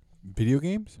 Video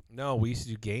games? No, we used to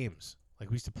do games. Like,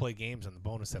 we used to play games on the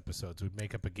bonus episodes. We'd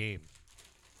make up a game.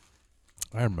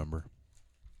 I remember.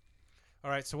 All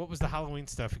right, so what was the Halloween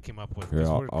stuff you came up with? Here,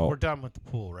 'Cause I'll- we're done with the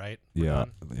pool, right? We're Yeah.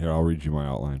 done? Here, I'll read you my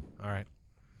outline. All right.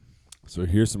 So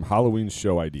here's some Halloween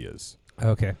show ideas.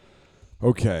 Okay.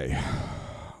 Okay.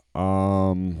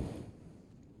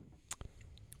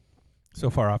 So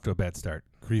far off to a bad start.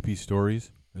 Creepy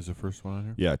Stories is the first one on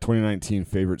here. Yeah, 2019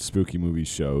 favorite spooky movie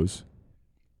shows.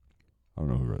 I don't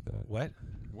know who wrote that. What?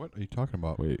 What are you talking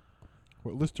about? Wait.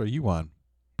 What list are you on?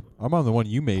 I'm on the one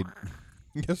you made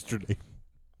yesterday.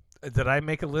 Did I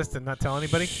make a list and not tell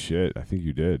anybody? Shit, I think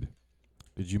you did.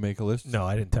 Did you make a list? No,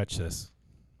 I didn't touch this.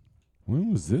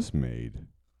 When was this made?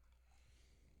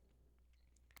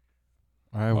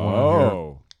 I have one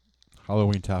Oh. here.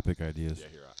 Halloween topic ideas. Yeah,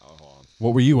 here. Hold on.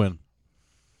 What were you in?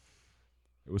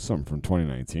 It was something from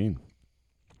 2019.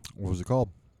 What was it called?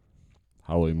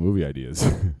 Halloween movie ideas.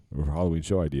 Or Halloween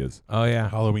show ideas. Oh, yeah.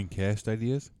 Halloween cast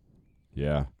ideas?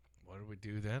 Yeah. What did we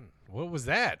do then? What was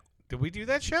that? Did we do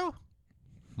that show?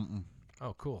 Mm-mm.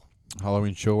 Oh, cool.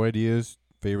 Halloween show ideas.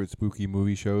 Favorite spooky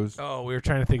movie shows. Oh, we were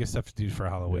trying to think of stuff to do for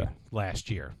Halloween Yeah. last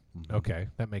year. Mhm. Okay,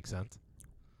 that makes sense.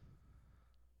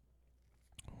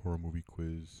 Horror movie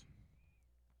quiz.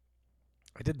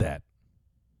 I did that.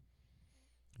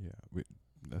 Yeah,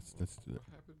 that's What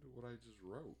happened to what I just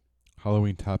wrote?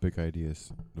 Halloween topic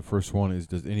ideas. The first one is,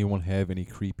 does anyone have any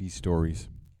creepy stories?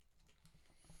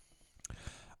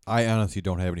 I honestly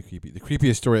don't have any creepy. The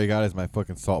creepiest story I got is my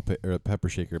fucking pepper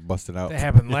shaker busted out. That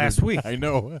happened last week. I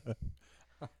know.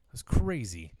 It's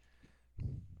crazy.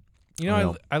 You I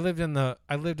know, know. I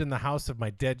lived in the house of my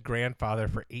dead grandfather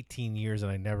for 18 years,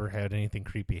 and I never had anything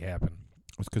creepy happen.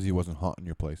 It's because he wasn't haunting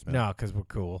your place, man. No, because we're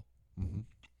cool. Mm-hmm.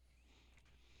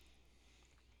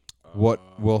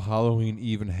 What will Halloween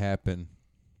even happen?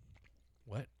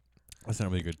 What? That's not a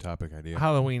really good topic idea.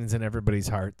 Halloween's in everybody's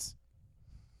hearts.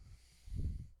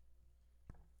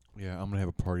 Yeah, I'm gonna have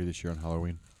a party this year on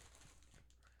Halloween.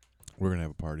 We're gonna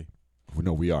have a party.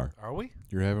 No, we are. Are we?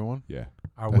 You're having one? Yeah.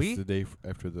 Are That's we? the day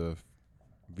after the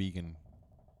vegan.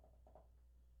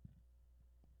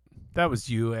 That was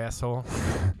you, asshole.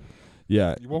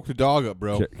 Yeah. You woke the dog up,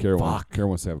 bro. Kara Fuck.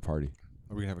 wants to have a party.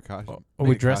 Are we gonna have a costume? Are we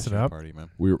Make a dressing costume up? Party, man.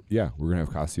 We're gonna have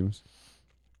costumes,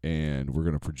 and we're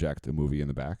gonna project a movie in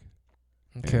the back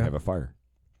Okay. and have a fire.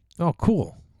 Oh,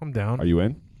 cool. I'm down. Are you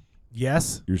in?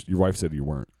 Yes. Your wife said you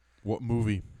weren't. What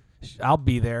movie? I'll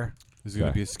be there. Is it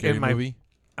gonna Okay. be a scary my- movie?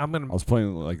 I'm I gonna. was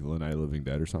playing like The Night of the Living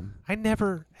Dead or something. I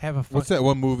never have a. What's that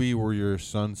one movie where your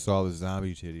son saw the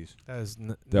zombie titties?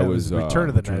 That was Return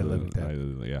of the Night of the Living Night Dead.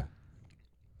 of the- yeah.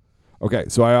 Okay,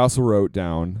 so I also wrote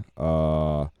down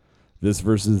this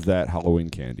versus that Halloween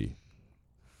candy.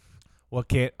 What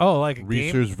can't? Oh, like a game.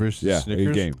 Reese's versus Yeah, Snickers.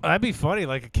 a game. That'd be funny,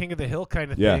 like a King of the Hill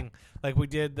kind of Yeah. thing. Like we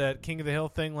did that King of the Hill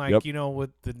thing, like Yep. you know, with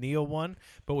the Neo one.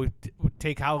 But we would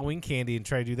take Halloween candy and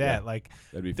try to do that. Yeah. Like,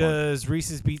 That'd be fun. does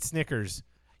Reese's beat Snickers?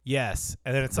 Yes,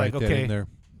 and then it's Write like, that in okay, there.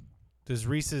 does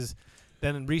Reese's?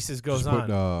 Then Reese's goes Just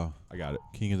put, on. I got it.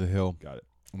 King of the Hill. Got it.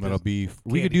 And that'll be.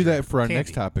 We Candy could do that draft. for our Candy.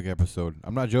 next topic episode.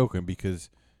 I'm not joking because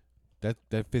that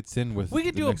fits in with. We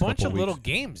could the do a next bunch couple of little weeks.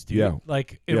 games, dude. Yeah.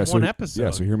 Like in Yeah, one so, episode.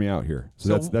 Yeah, so hear me out here.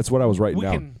 So, So that's what I was writing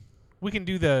down. We can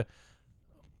do the.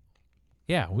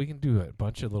 Yeah, we can do a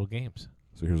bunch of little games.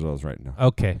 So here's what I was writing down.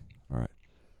 Okay.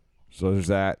 So there's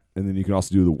that, and then you can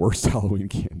also do the worst Halloween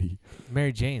candy.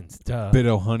 Mary Jane's. Duh. Bit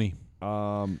of honey.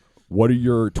 What are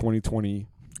your 2020?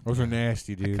 Those are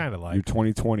nasty, I dude. kind of Your like.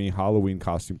 2020 Halloween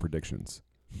costume predictions.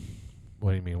 What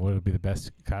do you mean? What would be the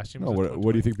best costumes? No, of what do you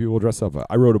 2020? think people will dress up?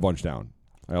 I wrote a bunch down.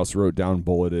 I also wrote down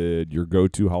bulleted your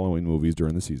go-to Halloween movies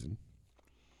during the season.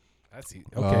 That's okay.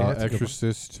 That's a good one.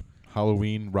 Exorcist,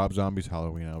 Halloween, Rob Zombie's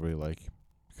Halloween. I really like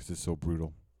because it's so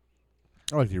brutal.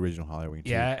 I like the original Halloween.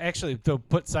 Too. Yeah, actually, though,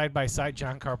 put side by side,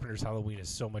 John Carpenter's Halloween is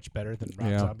so much better than Rob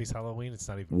Yeah. Zombie's Halloween. It's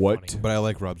not even What? funny. But I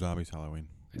like Rob Zombie's Halloween.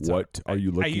 It's What are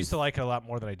you I looking? used to like it a lot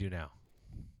more than I do now.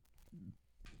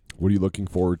 What are you looking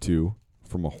forward to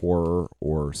from a horror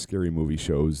or scary movie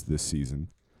shows this season?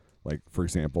 Like, for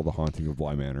example, The Haunting of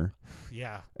Bly Manor,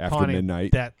 Yeah. After Haunting,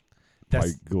 Midnight That's by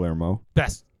Guillermo.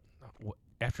 best.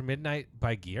 After Midnight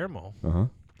by Guillermo. Uh-huh.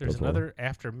 There's That's what another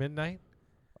After Midnight.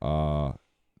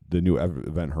 The new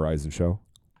Event Horizon show,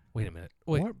 Wait a minute.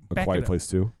 Wait. What? A back Quiet it up. Place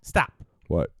 2. Stop.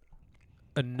 What?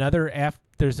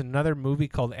 There's another movie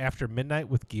called After Midnight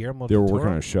with Guillermo They were del working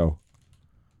Toro, on a show.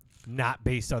 not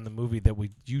based on the movie that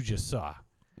you just saw.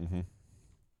 Mm-hmm.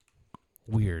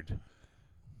 Weird.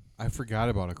 I forgot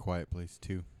about A Quiet Place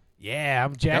too. Yeah,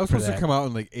 I'm That jacked was for supposed that. to come out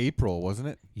in like April, wasn't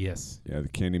it? Yes. Yeah, the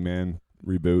Candyman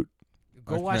reboot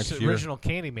Go That's watch next the year. original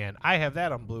Candyman. I have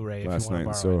that on Blu-ray last if you night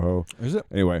want in to borrow it. Soho. Is it?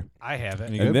 Anyway, I have it.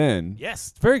 Any and good? then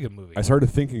Yes, very good movie. I started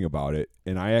thinking about it,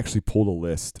 and I actually pulled a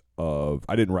list of.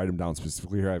 I didn't write them down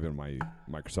specifically here. I have it in my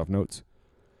Microsoft Notes.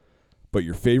 But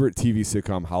your favorite TV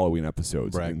sitcom Halloween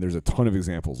episodes, Right. and there's a ton of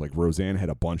examples. Like Roseanne had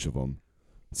a bunch of them.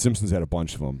 Simpsons had a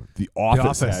bunch of them. The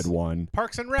Office Office. had one.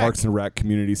 Parks and Rec. Parks and Rec,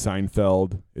 Community,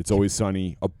 Seinfeld, It's Always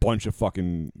Sunny, a bunch of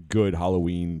fucking good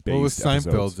Halloween-based What was episodes.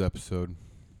 Seinfeld's episode?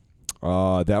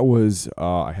 That was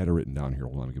I had it written down here.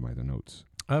 Hold on, let me get my notes.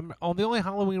 The only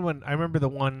Halloween one I remember, the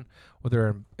one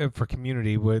where they're for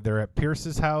Community, where they're at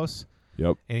Pierce's house.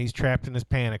 Yep. And he's trapped in his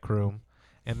panic room.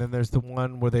 And then there's the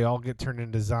one where they all get turned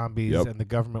into zombies Yep. and the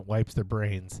government wipes their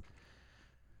brains.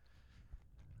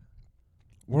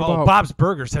 What Oh, about Bob's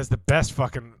Burgers has the best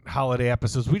fucking holiday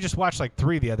episodes. We just watched like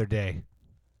 3 the other day.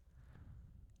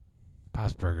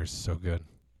 Bob's Burgers is so good.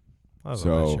 I love that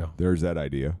So show. there's that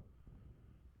idea.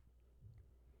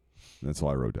 That's all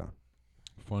I wrote down.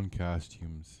 fun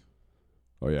costumes?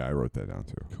 Oh yeah, I wrote that down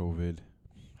too. COVID.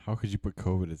 How could you put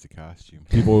COVID as a costume?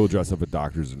 People will dress up as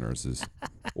doctors and nurses,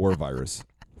 or a virus,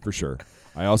 for sure.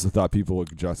 I also thought people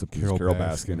would dress up as Carol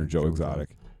Baskin or Joe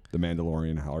Exotic. The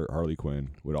Mandalorian, Harley Quinn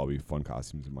would all be fun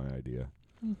costumes in my idea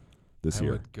this I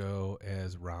year. would go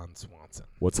as Ron Swanson.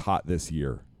 What's hot this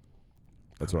year?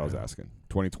 That's what I was Yeah. asking.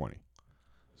 2020.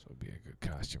 So it would be a good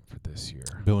costume for this year.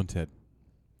 Bill and Ted.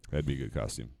 That'd be a good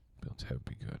costume. Bill Ted would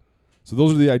be good. So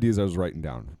those are the ideas I was writing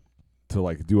down to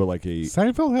like do a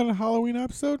Seinfeld had a Halloween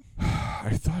episode.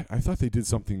 I thought they did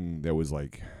something that was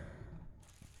like.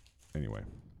 Anyway,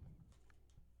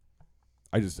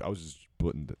 I was just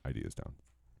putting the ideas down.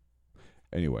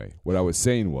 Anyway, what I was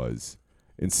saying was,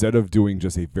 instead of doing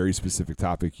just a very specific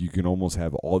topic, you can almost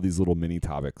have all these little mini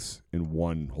topics in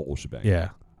one whole shebang. Yeah.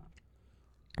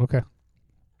 Okay.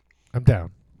 I'm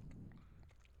down.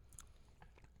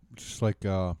 Just like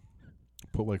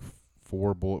put like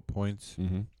 4 bullet points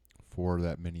Mm-hmm. for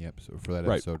that mini episode for that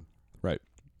Right. episode. Right.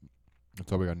 That's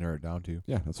all we got to narrow it down to.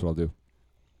 Yeah, that's what I'll do.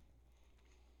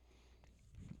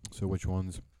 So which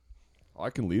ones? I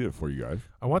can lead it for you guys.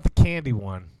 I want the candy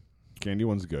one. Candy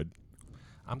one's good.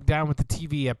 I'm down with the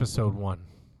TV episode one.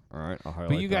 All right, I'll highlight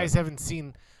But you that. guys haven't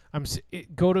seen.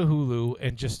 Go to Hulu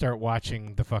and just start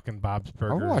watching the fucking Bob's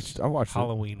Burgers I watched it.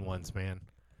 Halloween ones, man.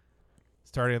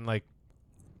 Starting like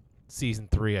season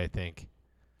 3, I think.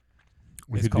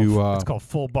 We It's could called, do. it's called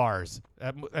Full Bars.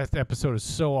 That episode is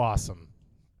so awesome.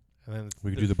 And then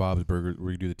We could do the Bob's Burgers.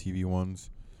 We could do the TV ones,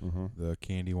 Mm-hmm. the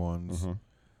candy ones.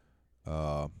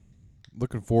 Mm-hmm.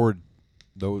 Looking forward,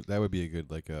 though, that would be a good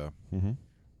like a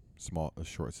Mm-hmm.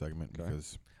 short segment Okay.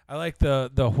 because I like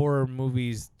the horror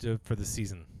movies for the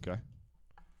season. Okay.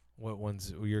 What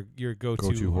ones your go-to,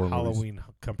 Go-to horror Halloween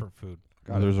comfort food?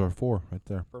 Got it. there's our 4 right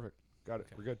there. Perfect. Got it.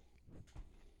 We're good.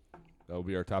 That will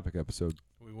be our topic episode.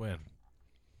 We win.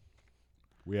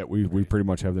 We pretty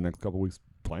much have the next couple weeks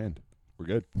planned. We're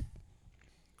good.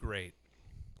 Great.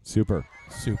 Super.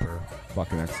 Super.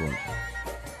 Fucking excellent.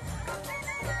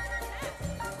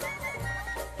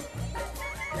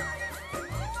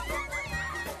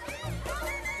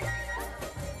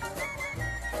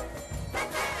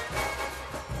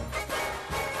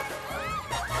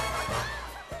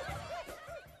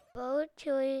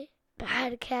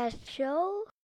 podcast show.